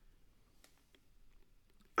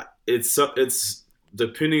it's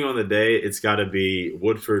depending on the day, it's got to be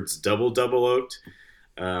Woodford's double oaked,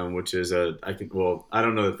 which is I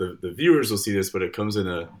don't know that the viewers will see this, but it comes in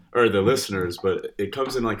or the listeners, but it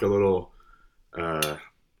comes in like a little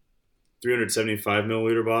 375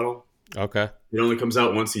 milliliter bottle. Okay. It only comes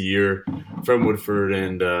out once a year from Woodford,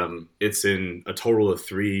 and it's in a total of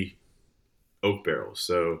 3 oak barrels.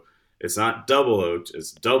 So it's not double oaked,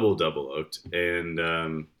 it's double oaked,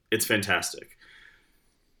 and it's fantastic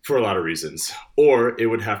for a lot of reasons. Or it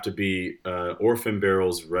would have to be Orphan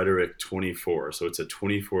Barrel's Rhetoric 24. So it's a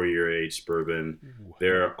 24-year aged bourbon.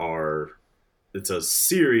 It's a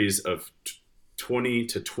series of 20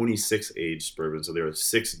 to 26 aged bourbons. So there are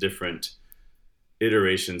 6 different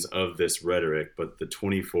iterations of this Rhetoric, but the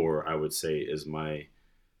 24, I would say, is my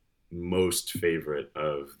most favorite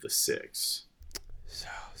of the 6. So,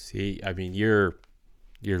 see, I mean, you're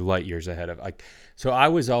light years ahead of like. So I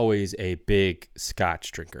was always a big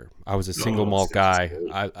Scotch drinker. I was a single malt guy.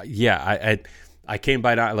 I came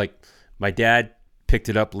by that, like my dad picked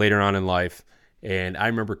it up later on in life, and I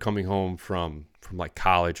remember coming home from like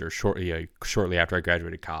college or shortly after I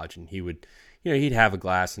graduated college, and he would, he'd have a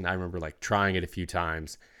glass, and I remember like trying it a few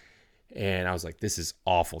times, and I was like, this is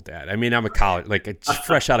awful, Dad. I mean, I'm a college, like just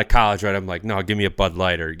fresh out of college, right? I'm like, no, give me a Bud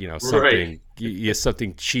Light or something, right.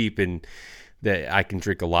 Something cheap and that I can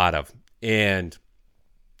drink a lot of. And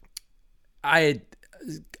I had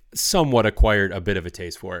somewhat acquired a bit of a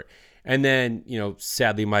taste for it. And then,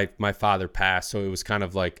 sadly, my father passed. So it was kind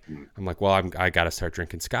of like, I'm like, well, I got to start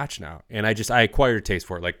drinking Scotch now. And I acquired a taste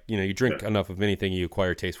for it. Like, you drink enough of anything, you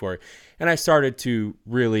acquire a taste for it. And I started to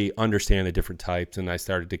really understand the different types. And I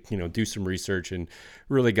started to, do some research and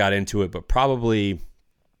really got into it. But probably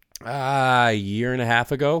a year and a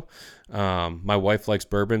half ago, my wife likes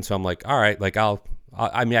bourbon. So I'm like, all right, like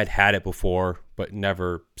I'd had it before, but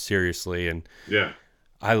never seriously. And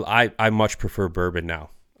I much prefer bourbon now.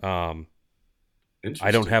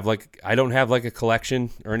 I don't have like a collection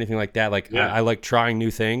or anything like that. Like I like trying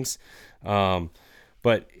new things.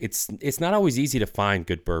 But it's not always easy to find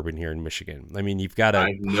good bourbon here in Michigan. I mean, you've got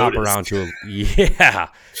to hop around to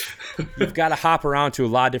you've got to hop around to a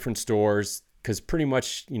lot of different stores, because pretty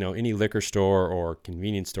much, any liquor store or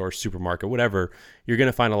convenience store, supermarket, whatever, you're going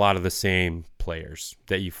to find a lot of the same players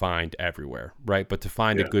that you find everywhere, right? But to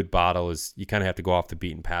find a good bottle you kind of have to go off the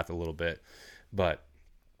beaten path a little bit. But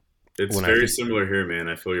it's very similar here, man.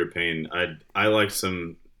 I feel your pain. I like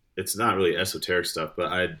some, it's not really esoteric stuff,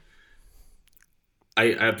 but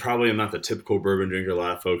I probably am not the typical bourbon drinker. A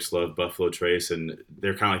lot of folks love Buffalo Trace, and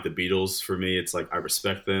they're kind of like the Beatles for me. It's like I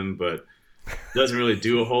respect them, but it doesn't really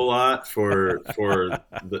do a whole lot for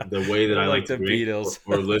the way that I like to drink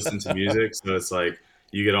or listen to music. So it's like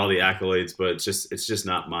you get all the accolades, but it's just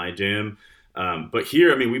not my jam. But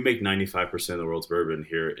here, I mean, we make 95% of the world's bourbon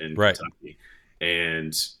here in Kentucky,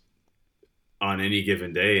 and on any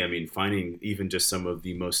given day, I mean, finding even just some of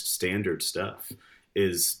the most standard stuff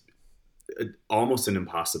is almost an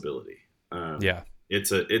impossibility.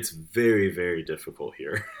 It's very, very difficult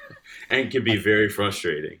here and can be very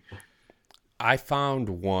frustrating. I found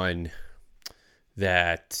one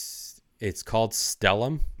that it's called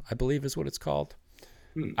Stellum, I believe is what it's called.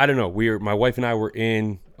 I don't know. My wife and I were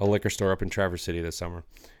in a liquor store up in Traverse City this summer,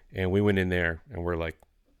 and we went in there and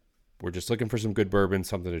we're just looking for some good bourbon,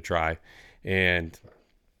 something to try. And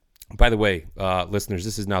by the way, listeners,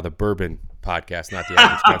 this is now the Bourbon Podcast, not the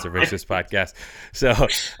Average Conservationist Podcast.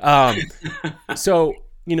 So,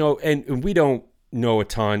 and we don't know a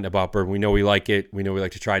ton about bourbon. We know we like it. We know we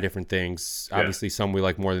like to try different things. Obviously, some we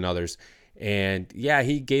like more than others. And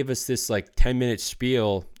he gave us this like 10-minute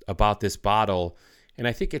spiel about this bottle. And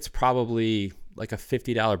I think it's probably like a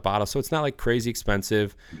 $50 bottle. So it's not like crazy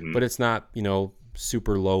expensive, but it's not,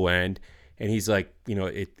 super low end. And he's like,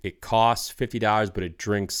 it costs $50, but it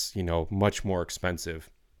drinks, much more expensive.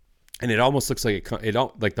 And it almost looks like it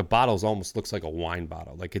don't like the bottles almost looks like a wine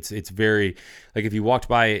bottle. Like it's very like if you walked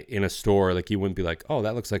by it in a store, like you wouldn't be like, oh,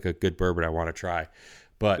 that looks like a good bourbon I want to try.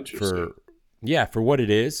 But for what it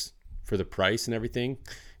is, for the price and everything,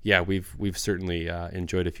 yeah, we've certainly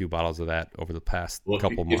enjoyed a few bottles of that over the past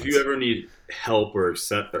couple months. If you ever need help or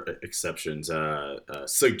exceptions,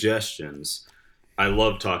 suggestions, I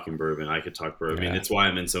love talking bourbon. I could talk bourbon. I mean, it's why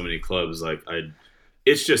I'm in so many clubs. Like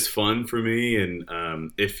it's just fun for me.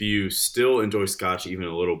 And if you still enjoy Scotch even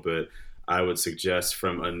a little bit, I would suggest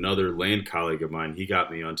from another land colleague of mine. He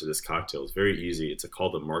got me onto this cocktail. It's very easy. It's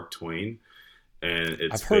called the Mark Twain, and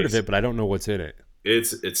I've heard of it, but I don't know what's in it.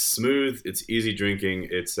 It's smooth. It's easy drinking.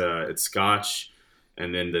 It's Scotch,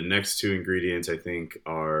 and then the next two ingredients I think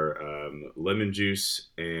are lemon juice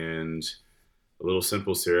and a little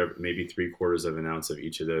simple syrup, maybe 3/4 of an ounce of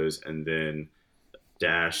each of those, and then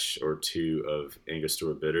dash or two of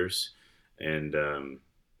Angostura bitters, and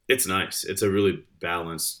it's nice. It's a really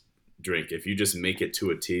balanced drink. If you just make it to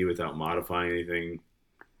a tea without modifying anything,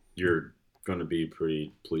 you're going to be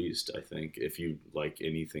pretty pleased, I think, if you like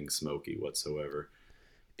anything smoky whatsoever.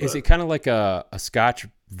 Is it kind of like a Scotch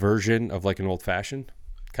version of like an old fashioned?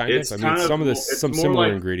 Kind of. I mean, some similar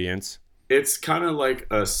like, ingredients. It's kind of like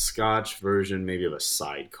a Scotch version, maybe of a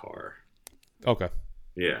sidecar. Okay.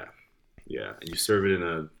 Yeah. Yeah, and you serve it in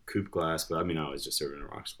a coupe glass, but I mean, I always just serve it in a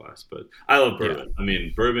rocks glass. But I love bourbon. Yeah. I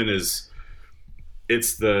mean, bourbon it's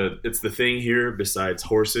the thing here. Besides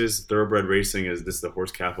horses, thoroughbred racing is the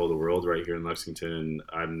horse capital of the world right here in Lexington. And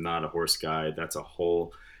I'm not a horse guy. That's a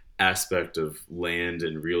whole aspect of land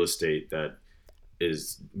and real estate that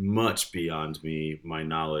is much beyond me, my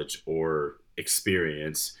knowledge or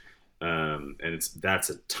experience. And that's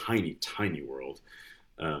a tiny, tiny world.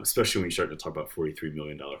 Especially when you start to talk about $43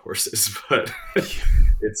 million horses, but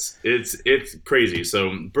it's crazy.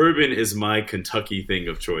 So bourbon is my Kentucky thing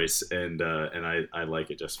of choice, and I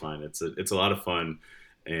like it just fine. It's a lot of fun,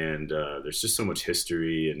 and there's just so much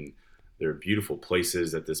history, and there are beautiful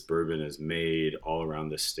places that this bourbon is made all around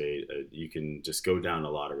this state. You can just go down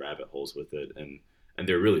a lot of rabbit holes with it, and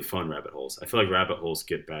they're really fun rabbit holes. I feel like rabbit holes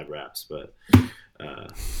get bad raps, but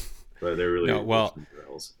they're really fun rabbit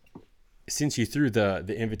holes. Since you threw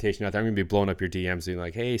the invitation out there, I'm going to be blowing up your DMs and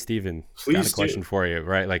like, hey, Steven, got a question for you,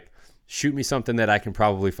 right? Like, shoot me something that I can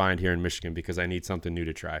probably find here in Michigan because I need something new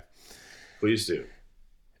to try. Please do.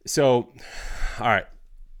 So, all right,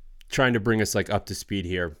 trying to bring us like up to speed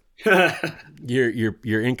here.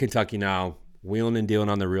 You're in Kentucky now, wheeling and dealing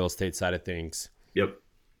on the real estate side of things. Yep.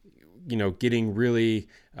 You know, getting really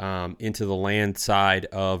into the land side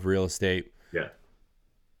of real estate. Yeah.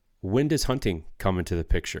 When does hunting come into the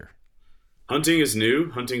picture? Hunting is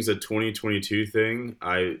new. Hunting's a 2022 thing.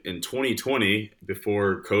 In 2020,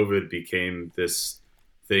 before COVID became this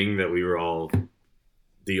thing that we were all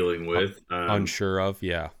dealing with, unsure of,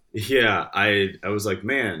 yeah. Yeah, I was like,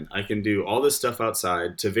 man, I can do all this stuff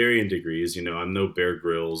outside to varying degrees. You know, I'm no Bear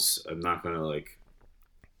Grylls. I'm not gonna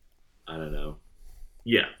I don't know.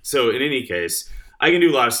 Yeah. So in any case, I can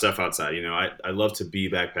do a lot of stuff outside. You know, I love to be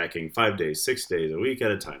backpacking 5 days, 6 days, a week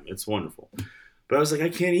at a time. It's wonderful. But I was like, I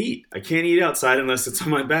can't eat. I can't eat outside unless it's on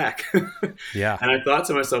my back. Yeah. And I thought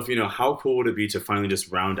to myself, you know, how cool would it be to finally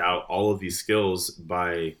just round out all of these skills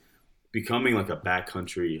by becoming like a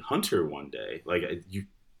backcountry hunter one day? Like, you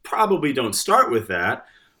probably don't start with that,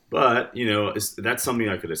 but, you know, that's something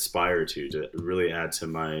I could aspire to really add to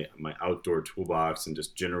my outdoor toolbox and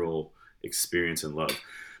just general experience and love.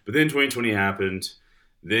 But then 2020 happened.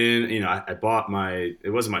 Then, you know, I bought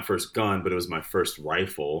it wasn't my first gun, but it was my first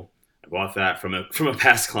rifle. I bought that from a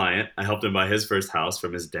past client. I helped him buy his first house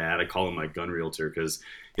from his dad. I call him my gun realtor because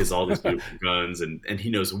he has all these beautiful guns, and he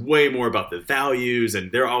knows way more about the values,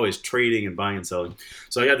 and they're always trading and buying and selling.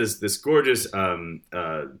 So I got this gorgeous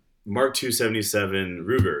Mark 277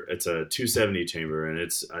 Ruger. It's a 270 chamber, and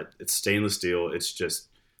it's stainless steel. It's just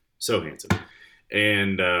so handsome.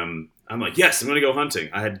 And I'm like, yes, I'm going to go hunting.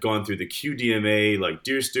 I had gone through the QDMA, like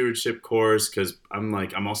deer stewardship course, because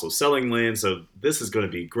I'm also selling land. So this is going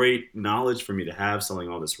to be great knowledge for me to have, selling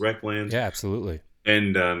all this rec land. Yeah, absolutely.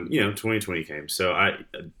 And, 2020 came. So I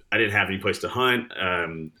didn't have any place to hunt.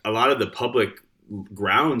 A lot of the public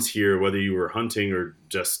grounds here, whether you were hunting or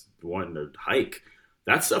just wanting to hike,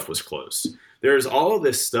 that stuff was closed. There's all of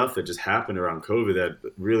this stuff that just happened around COVID that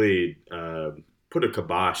really put a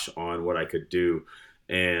kibosh on what I could do.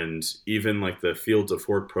 And even like the Fields of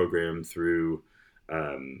Fork program through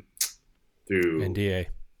NDA.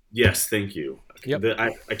 Yes, thank you. Yep.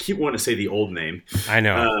 I keep wanting to say the old name. I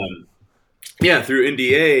know. Through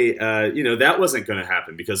NDA, that wasn't going to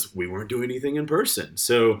happen because we weren't doing anything in person.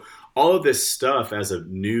 So all of this stuff as a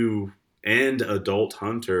new and adult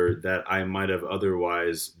hunter that I might have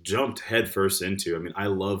otherwise jumped headfirst into. I mean, I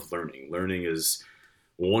love learning. Learning is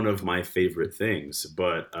one of my favorite things,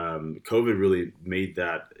 but COVID really made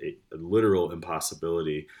that a literal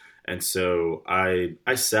impossibility. And so I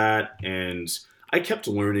sat and I kept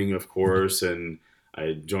learning, of course, and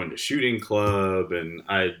I joined a shooting club, and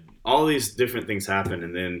all these different things happened.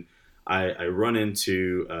 And then I run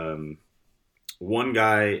into one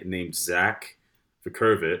guy named Zach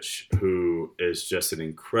Vikurovich, who is just an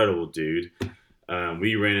incredible dude.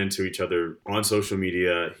 We ran into each other on social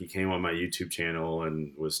media. He came on my YouTube channel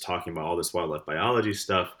and was talking about all this wildlife biology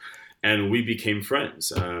stuff, and we became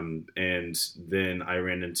friends. And then I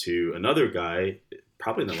ran into another guy,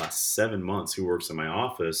 probably in the last 7 months, who works in my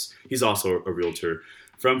office. He's also a realtor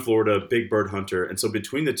from Florida, big bird hunter. And so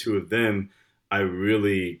between the two of them, I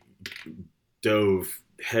really dove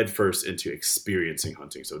headfirst into experiencing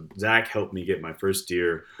hunting. So Zach helped me get my first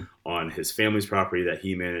deer on his family's property that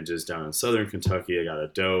he manages down in southern Kentucky. I got a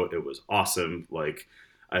doe. It was awesome. Like,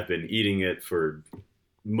 I've been eating it for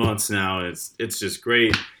months now, and it's just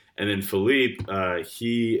great. And then Philippe,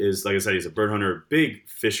 he is, like I said, he's a bird hunter, big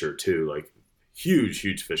fisher too, like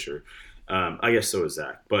huge fisher. I guess so is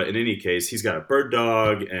Zach. But in any case, he's got a bird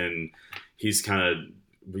dog, and he's kind of,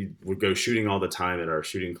 we would go shooting all the time at our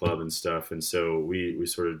shooting club and stuff. And so we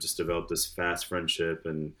sort of just developed this fast friendship,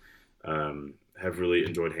 and have really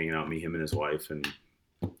enjoyed hanging out, him and his wife. And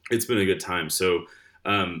it's been a good time. So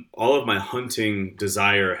all of my hunting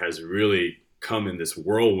desire has really come in this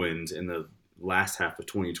whirlwind in the last half of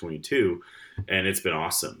 2022. And it's been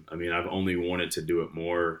awesome. I mean, I've only wanted to do it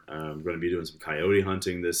more. I'm going to be doing some coyote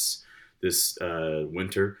hunting this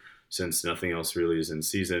winter, since nothing else really is in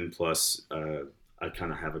season. Plus, I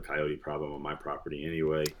kind of have a coyote problem on my property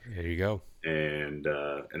anyway. There you go. And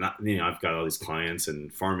I've got all these clients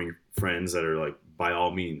and farming friends that are like, by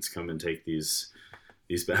all means, come and take these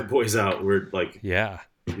bad boys out. We're like, yeah,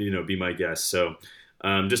 be my guest. So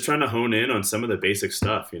just trying to hone in on some of the basic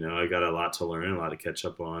stuff. I got a lot to learn, a lot to catch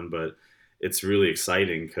up on, but it's really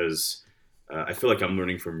exciting because I feel like I'm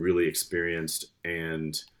learning from really experienced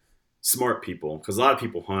and smart people, because a lot of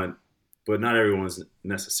people hunt, but not everyone's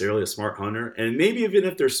necessarily a smart hunter. And maybe even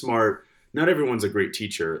if they're smart, not everyone's a great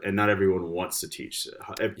teacher, and not everyone wants to teach.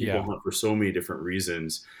 People hunt for so many different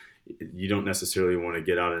reasons. You don't necessarily want to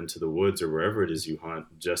get out into the woods or wherever it is you hunt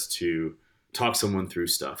just to talk someone through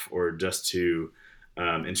stuff, or just to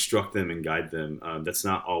instruct them and guide them. That's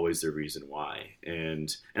not always the reason why.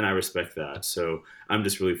 And I respect that. So I'm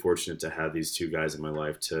just really fortunate to have these two guys in my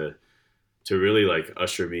life to really like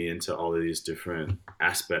usher me into all of these different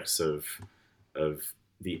aspects of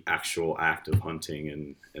the actual act of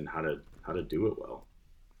hunting and how to do it well.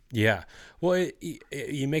 Yeah. Well,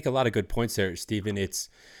 you make a lot of good points there, Stephen. It's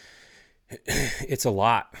a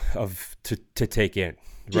lot to take in,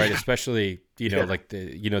 right? Yeah. Especially, like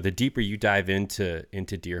the deeper you dive into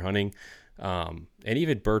deer hunting, and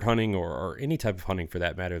even bird hunting or any type of hunting for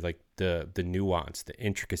that matter, like the nuance, the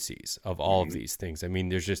intricacies of all of these things. I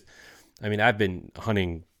mean, I've been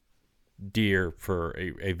hunting deer for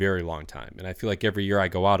a very long time, and I feel like every year I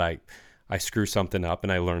go out, I screw something up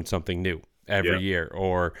and I learn something new every year.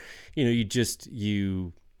 Or,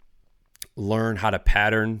 you learn how to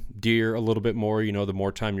pattern deer a little bit more, the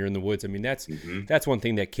more time you're in the woods. I mean, that's one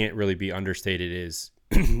thing that can't really be understated is,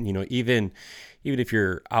 even if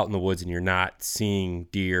you're out in the woods and you're not seeing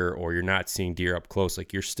deer, or you're not seeing deer up close,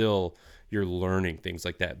 like you're learning things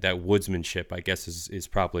like that. That woodsmanship, I guess, is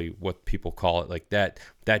probably what people call it. Like that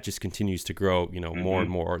just continues to grow, more and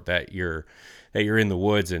more that you're in the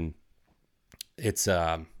woods. And it's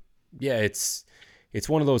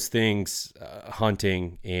one of those things,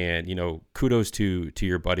 hunting, and, kudos to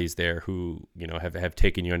your buddies there who, have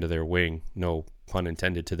taken you under their wing. No pun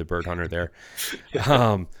intended to the bird hunter there.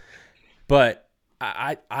 But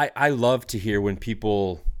I love to hear when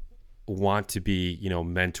people want to be,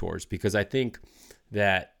 mentors, because I think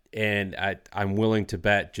that, and I'm willing to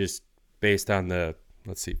bet, just based on the,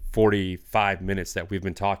 45 minutes that we've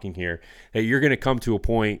been talking here, that you're going to come to a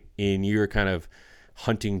point in your kind of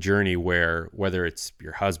hunting journey where, whether it's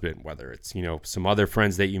your husband, whether it's, some other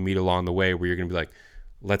friends that you meet along the way, where you're going to be like,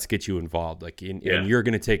 let's get you involved. And you're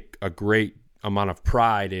going to take a great amount of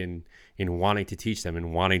pride in wanting to teach them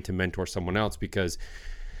and wanting to mentor someone else, because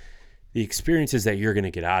the experiences that you're going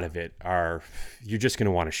to get out of it you're just going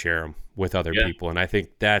to want to share them with other people. And I think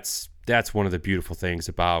that's one of the beautiful things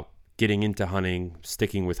about getting into hunting,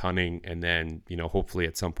 sticking with hunting, and then, hopefully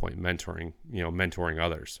at some point mentoring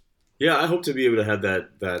others. Yeah, I hope to be able to have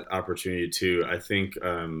that opportunity too. I think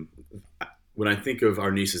when I think of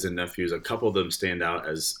our nieces and nephews, a couple of them stand out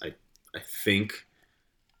as I think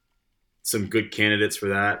some good candidates for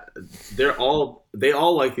that. They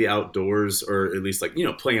all like the outdoors, or at least like,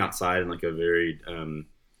 playing outside in like a very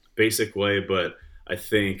basic way. But I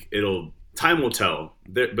think time will tell.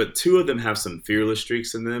 But two of them have some fearless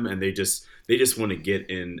streaks in them, and they just want to get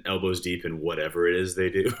in elbows deep in whatever it is they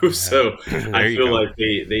do. So I feel like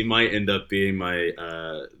they might end up being my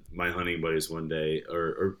my hunting buddies one day,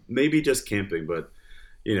 or maybe just camping. But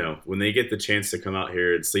when they get the chance to come out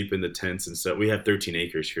here and sleep in the tents and stuff, we have 13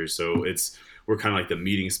 acres here, so we're kind of like the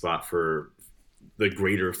meeting spot for the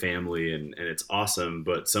greater family, and it's awesome.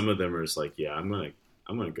 But some of them are just like, yeah, I'm gonna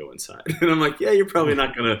go inside, and I'm like, yeah, you're probably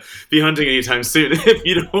not gonna be hunting anytime soon if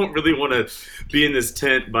you don't really want to be in this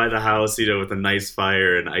tent by the house, with a nice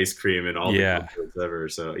fire and ice cream and all the comforts ever.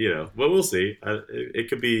 So but we'll see. It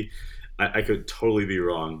could be. I could totally be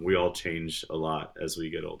wrong. We all change a lot as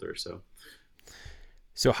we get older.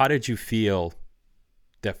 So how did you feel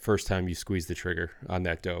that first time you squeezed the trigger on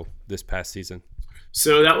that doe this past season?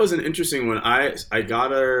 So that was an interesting one. I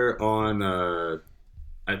got her on.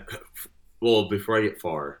 Before I get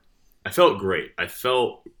far, I felt great. I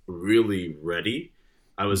felt really ready.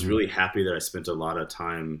 I was really happy that I spent a lot of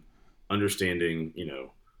time understanding,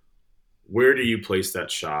 where do you place that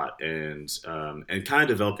shot, and kind of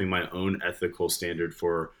developing my own ethical standard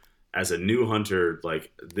for, as a new hunter,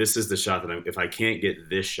 like, this is the shot that if I can't get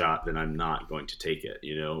this shot, then I'm not going to take it.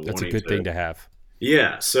 That's a good thing to have.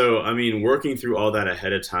 Yeah. So, working through all that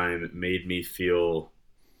ahead of time made me feel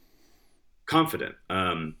confident.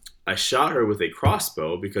 I shot her with a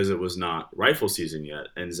crossbow because it was not rifle season yet.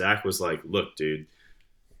 And Zach was like, look, dude,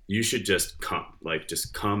 you should just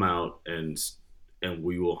come out and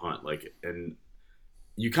we will hunt. And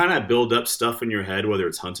you kind of build up stuff in your head, whether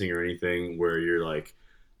it's hunting or anything, where you're like,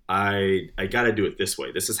 I got to do it this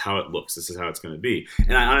way. This is how it looks. This is how it's going to be.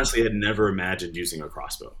 And I honestly had never imagined using a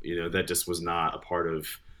crossbow. That just was not a part of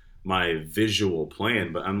my visual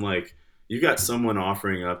plan. But I'm like, you got someone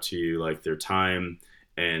offering up to you like their time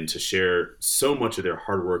and to share so much of their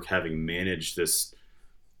hard work, having managed this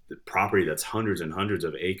property that's hundreds and hundreds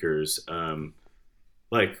of acres.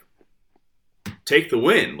 Take the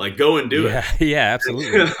win, go and do it. Yeah,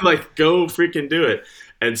 absolutely. Go freaking do it.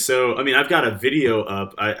 And so, I've got a video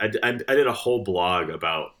up. I did a whole blog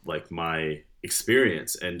about my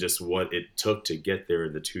experience and just what it took to get there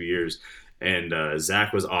in the 2 years. And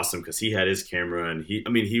Zach was awesome because he had his camera, and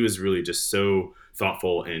he was really just so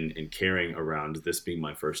thoughtful and caring around this being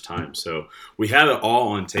my first time. So we have it all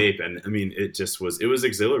on tape, and it was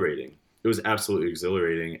exhilarating. It was absolutely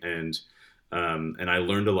exhilarating, and I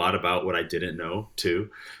learned a lot about what I didn't know too.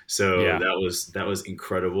 So that was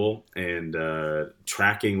incredible. And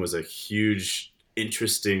tracking was a huge,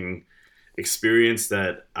 interesting experience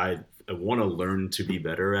that I want to learn to be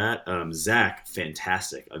better at. Zach,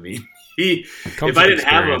 fantastic. If I didn't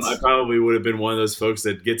have him, I probably would have been one of those folks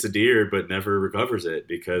that gets a deer but never recovers it,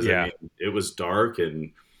 because it was dark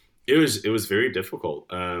and it was very difficult.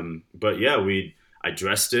 But yeah, I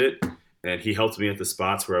dressed it, and he helped me at the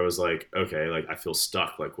spots where I was like, okay, I feel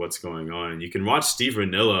stuck. What's going on? And you can watch Steve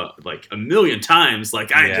Ranilla a million times, I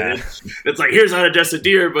did. It's here's how to dress a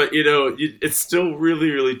deer, but it's still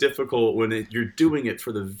really, really difficult when you're doing it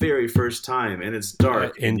for the very first time, and it's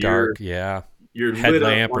dark. Your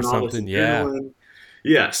headlamp or something.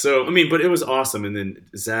 Yeah. So, but it was awesome. And then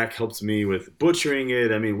Zach helped me with butchering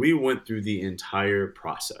it. We went through the entire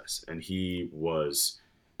process, and it was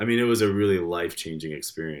a really life-changing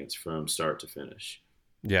experience from start to finish.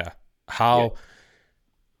 Yeah. How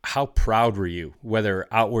proud were you, whether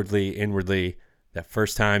outwardly, inwardly, that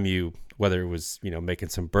first time whether it was, making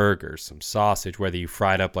some burgers, some sausage, whether you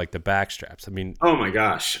fried up the back straps? Oh my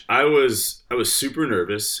gosh. I was super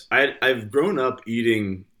nervous. I've grown up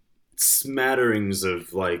eating smatterings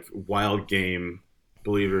of wild game,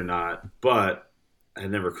 believe it or not, but I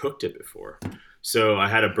had never cooked it before. So I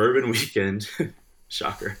had a bourbon weekend.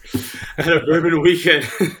 Shocker. I had a bourbon weekend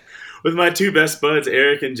with my two best buds,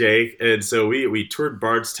 Eric and Jake. And so we toured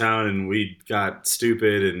Bardstown, and we got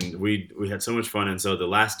stupid, and we had so much fun. And so the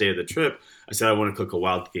last day of the trip, I said, I want to cook a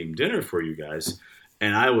wild game dinner for you guys.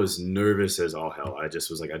 And I was nervous as all hell. I just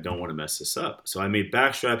was like, I don't want to mess this up. So I made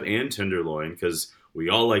backstrap and tenderloin because we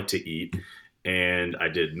all like to eat. And I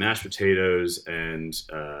did mashed potatoes and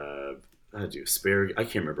I had to do asparagus. I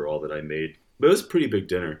can't remember all that I made, but it was a pretty big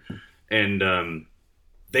dinner. And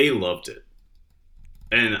they loved it.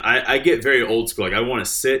 And I get very old school. I want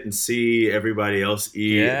to sit and see everybody else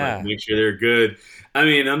eat, make sure they're good.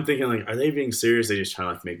 I'm thinking are they being serious? They just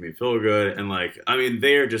trying to make me feel good. And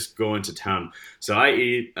they're just going to town. So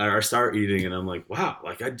I start eating, and I'm like, wow,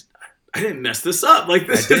 I didn't mess this up. Like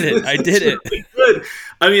this, I did it. Really good.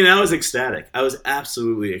 I mean, I was ecstatic. I was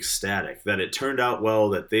absolutely ecstatic that it turned out well,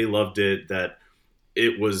 that they loved it, that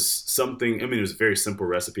it was something. I mean, it was a very simple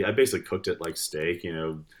recipe. I basically cooked it like steak,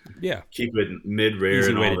 Yeah. keep it mid-rare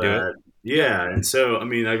Easy and way all to do that. it. Yeah, and so I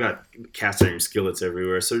mean, I got cast iron skillets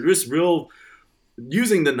everywhere. So just real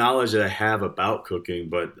using the knowledge that I have about cooking,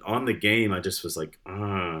 but on the game, I just was like,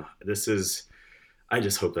 this is. I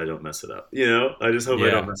just hope I don't mess it up. I just hope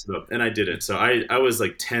I don't mess it up. And I didn't. So I was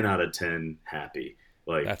like 10 out of 10 happy.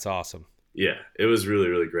 Like, that's awesome. Yeah, it was really,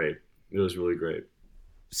 really great. It was really great.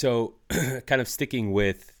 So kind of sticking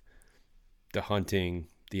with the hunting,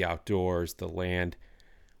 the outdoors, the land,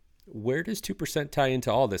 where does 2% tie into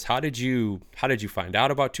all this? How did you find out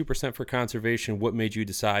about 2% for conservation? What made you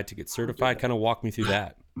decide to get certified? Kind of walk me through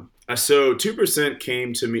that. So 2%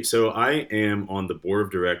 came to me. So I am on the board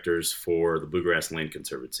of directors for the Bluegrass Land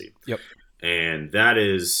Conservancy. Yep. And that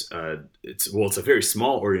is, it's a very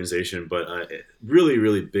small organization, but really,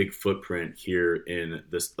 really big footprint here in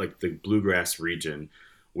this, like the bluegrass region,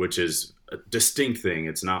 which is a distinct thing.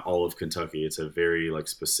 It's not all of Kentucky. It's a very like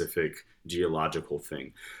specific geological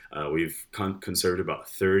thing. We've conserved about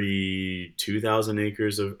 32,000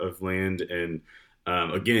 acres of land. And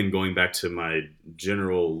again, going back to my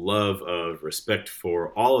general love of respect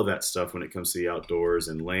for all of that stuff when it comes to the outdoors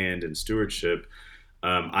and land and stewardship,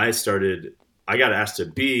 I got asked to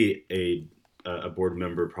be a board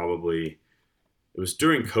member. Probably it was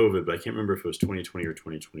during COVID, but I can't remember if it was 2020 or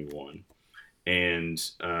 2021. And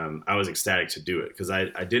I was ecstatic to do it because I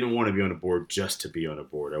didn't want to be on a board just to be on a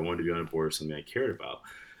board. I wanted to be on a board of something I cared about.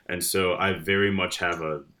 And so I very much have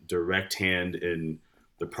a direct hand in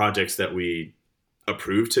the projects that we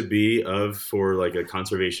approve to be of for like a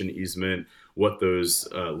conservation easement, what those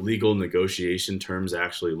legal negotiation terms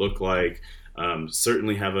actually look like.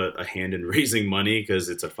 Certainly have a hand in raising money because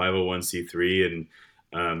it's a 501c3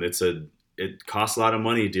 and it costs a lot of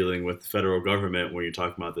money dealing with the federal government when you're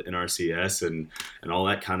talking about the NRCS and all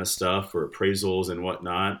that kind of stuff for appraisals and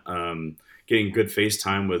whatnot. Getting good face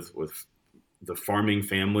time with the farming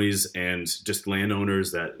families and just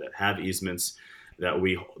landowners that have easements that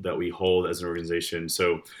we hold as an organization.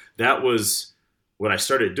 So that was what I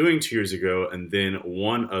started doing 2 years ago. And then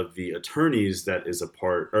one of the attorneys that is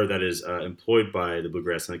employed by the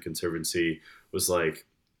Bluegrass Land Conservancy was like,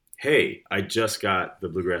 hey, I just got the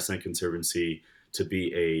Bluegrass Land Conservancy to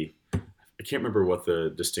be I can't remember what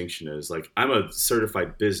the distinction is. Like I'm a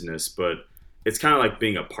certified business, but it's kind of like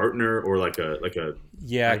being a partner or like a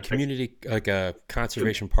community, like a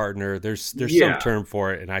conservation partner. There's some term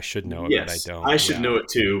for it, and I should know it, but I don't. I should know it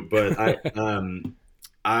too, but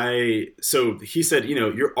so he said,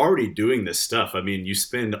 you're already doing this stuff. I mean, you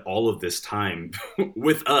spend all of this time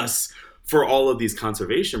with us for all of these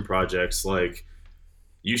conservation projects. Like,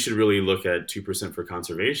 you should really look at 2% for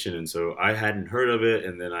conservation. And so I hadn't heard of it.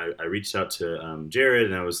 And then I reached out to Jared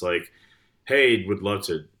and I was like, hey, would love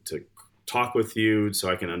to talk with you so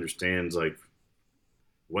I can understand like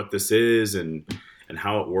what this is and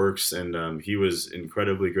how it works. And he was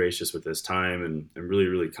incredibly gracious with his time and really,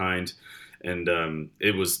 really kind. And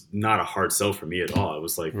it was not a hard sell for me at all. It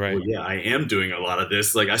was like, right. Well, yeah, I am doing a lot of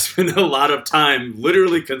this. Like I spend a lot of time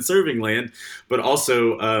literally conserving land, but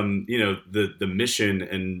also, the mission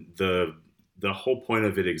and the whole point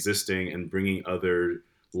of it existing and bringing other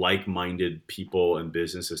like-minded people and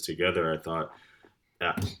businesses together. I thought,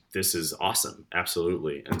 this is awesome.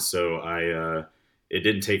 Absolutely. And so it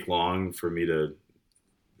didn't take long for me to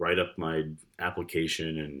write up my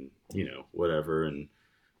application and, whatever, and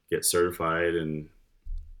get certified and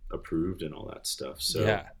approved and all that stuff. So,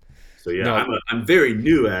 yeah. No. I'm very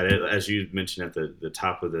new at it, as you mentioned at the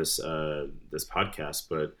top of this podcast,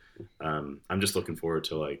 but I'm just looking forward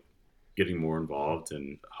to like getting more involved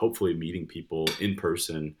and hopefully meeting people in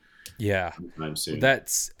person. Yeah. Sometime soon.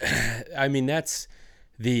 That's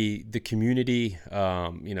the community,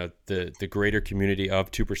 the greater community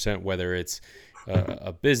of 2%, whether it's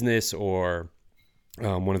a business or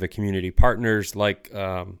one of the community partners, like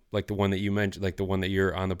the one that you mentioned, like the one that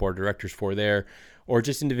you're on the board of directors for there, or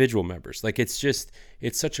just individual members. Like it's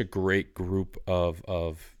such a great group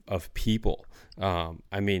of people.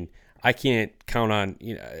 I mean, I can't count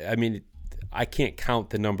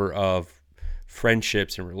the number of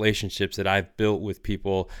friendships and relationships that I've built with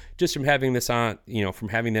people just from having this on, from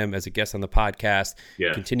having them as a guest on the podcast,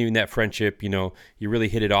 continuing that friendship. You really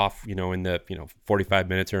hit it off, in the 45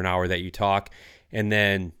 minutes or an hour that you talk. And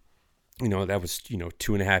then, that was,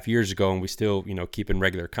 2.5 years ago, and we still, keep in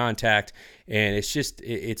regular contact. And it's just,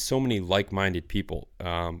 it's so many like-minded people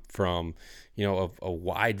from, a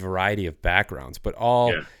wide variety of backgrounds, but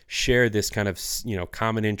all share this kind of,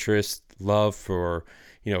 common interest, love for,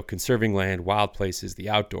 conserving land, wild places, the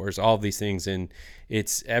outdoors, all of these things. And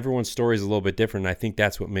everyone's story is a little bit different. And I think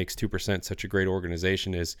that's what makes 2% such a great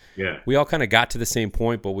organization is we all kind of got to the same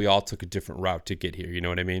point, but we all took a different route to get here. You know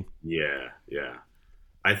what I mean? Yeah. Yeah.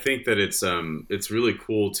 I think that it's really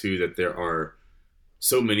cool too that there are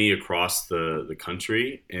so many across the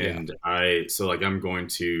country, and I'm going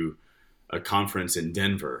to a conference in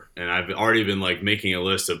Denver, and I've already been like making a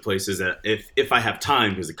list of places that if I have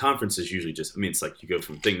time, because the conference is usually just, it's like you go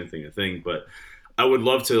from thing to thing to thing, but I would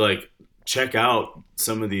love to like check out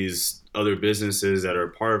some of these other businesses that are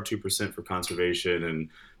part of 2% for Conservation and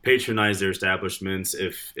patronize their establishments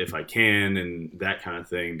if I can, and that kind of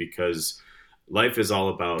thing, because life is all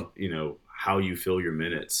about, how you fill your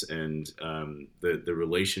minutes, and the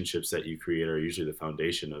relationships that you create are usually the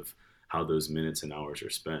foundation of how those minutes and hours are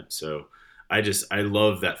spent. So I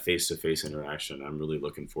love that face-to-face interaction. I'm really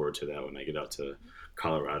looking forward to that when I get out to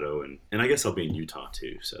Colorado, and I guess I'll be in Utah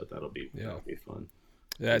too. So that'll be fun.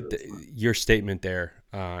 Your statement there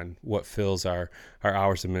on what fills our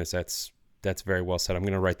hours and minutes, that's very well said. I'm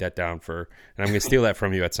going to write that down and I'm going to steal that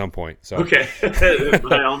from you at some point. So okay,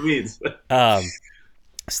 by all means.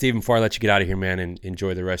 Stephen, before I let you get out of here, man, and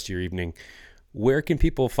enjoy the rest of your evening, where can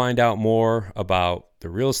people find out more about the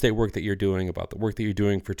real estate work that you're doing, about the work that you're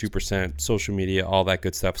doing for 2%, social media, all that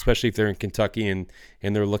good stuff, especially if they're in Kentucky and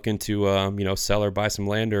they're looking to, sell or buy some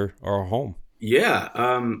land or a home? Yeah,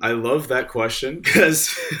 I love that question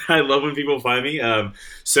because I love when people find me.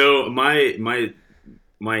 So my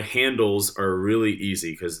handles are really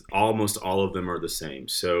easy because almost all of them are the same.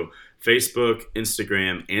 So Facebook,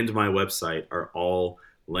 Instagram, and my website are all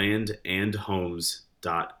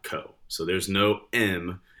landandhomes.co. So there's no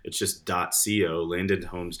M, it's just .co,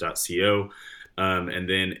 landandhomes.co. And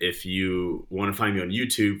then if you want to find me on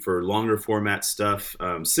YouTube for longer format stuff,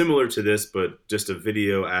 similar to this, but just a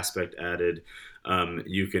video aspect added,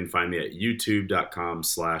 you can find me at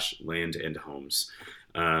youtube.com/landandhomes.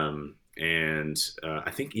 And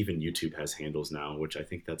I think even YouTube has handles now, which I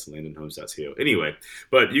think that's landandhomes.co. Anyway,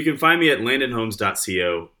 but you can find me at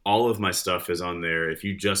landandhomes.co. All of my stuff is on there. If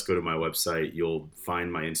you just go to my website, you'll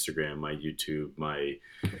find my Instagram, my YouTube, my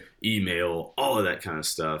email, all of that kind of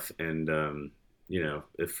stuff. And,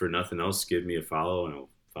 if for nothing else, give me a follow and I'll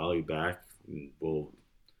follow you back. And we'll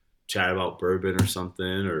chat about bourbon or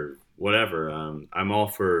something or whatever. I'm all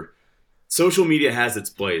for... Social media has its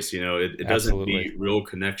place, it doesn't beat real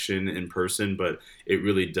connection in person, but it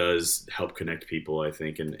really does help connect people, I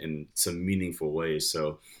think, in some meaningful ways.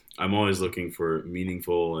 So I'm always looking for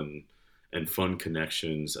meaningful and fun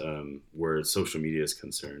connections where social media is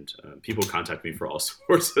concerned. People contact me for all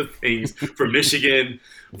sorts of things, for Michigan,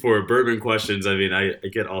 for bourbon questions. I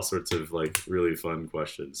get all sorts of like really fun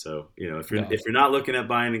questions. So, if you're not looking at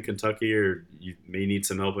buying in Kentucky or you may need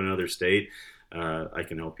some help in another state, I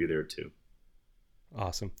can help you there too.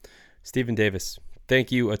 Awesome. Stephen Davis,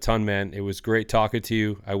 thank you a ton, man. It was great talking to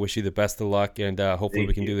you. I wish you the best of luck, and hopefully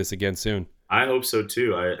we can do this again soon. I hope so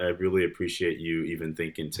too. I really appreciate you even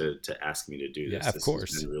thinking to ask me to do this. Yeah, of course.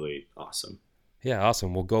 This has been really awesome. Yeah,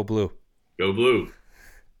 awesome. Well, go blue. Go blue.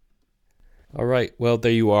 All right. Well,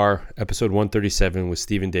 there you are. Episode 137 with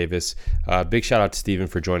Stephen Davis. Big shout out to Stephen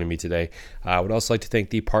for joining me today. I would also like to thank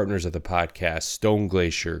the partners of the podcast, Stone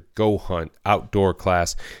Glacier, Go Hunt, Outdoor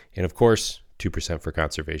Class, and of course, 2% for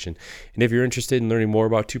Conservation. And if you're interested in learning more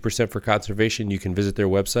about 2% for Conservation, you can visit their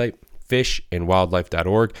website,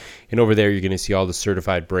 fishandwildlife.org. And over there, you're going to see all the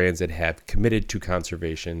certified brands that have committed to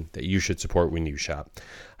conservation that you should support when you shop.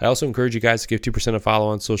 I also encourage you guys to give 2% a follow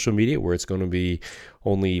on social media, where it's going to be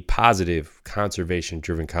only positive,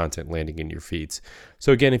 conservation-driven content landing in your feeds.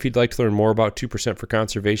 So again, if you'd like to learn more about 2% for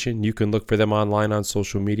Conservation, you can look for them online on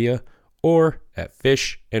social media or at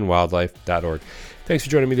fishandwildlife.org. Thanks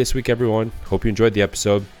for joining me this week, everyone. Hope you enjoyed the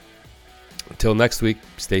episode. Until next week,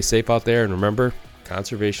 stay safe out there, and remember,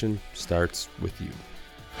 conservation starts with you.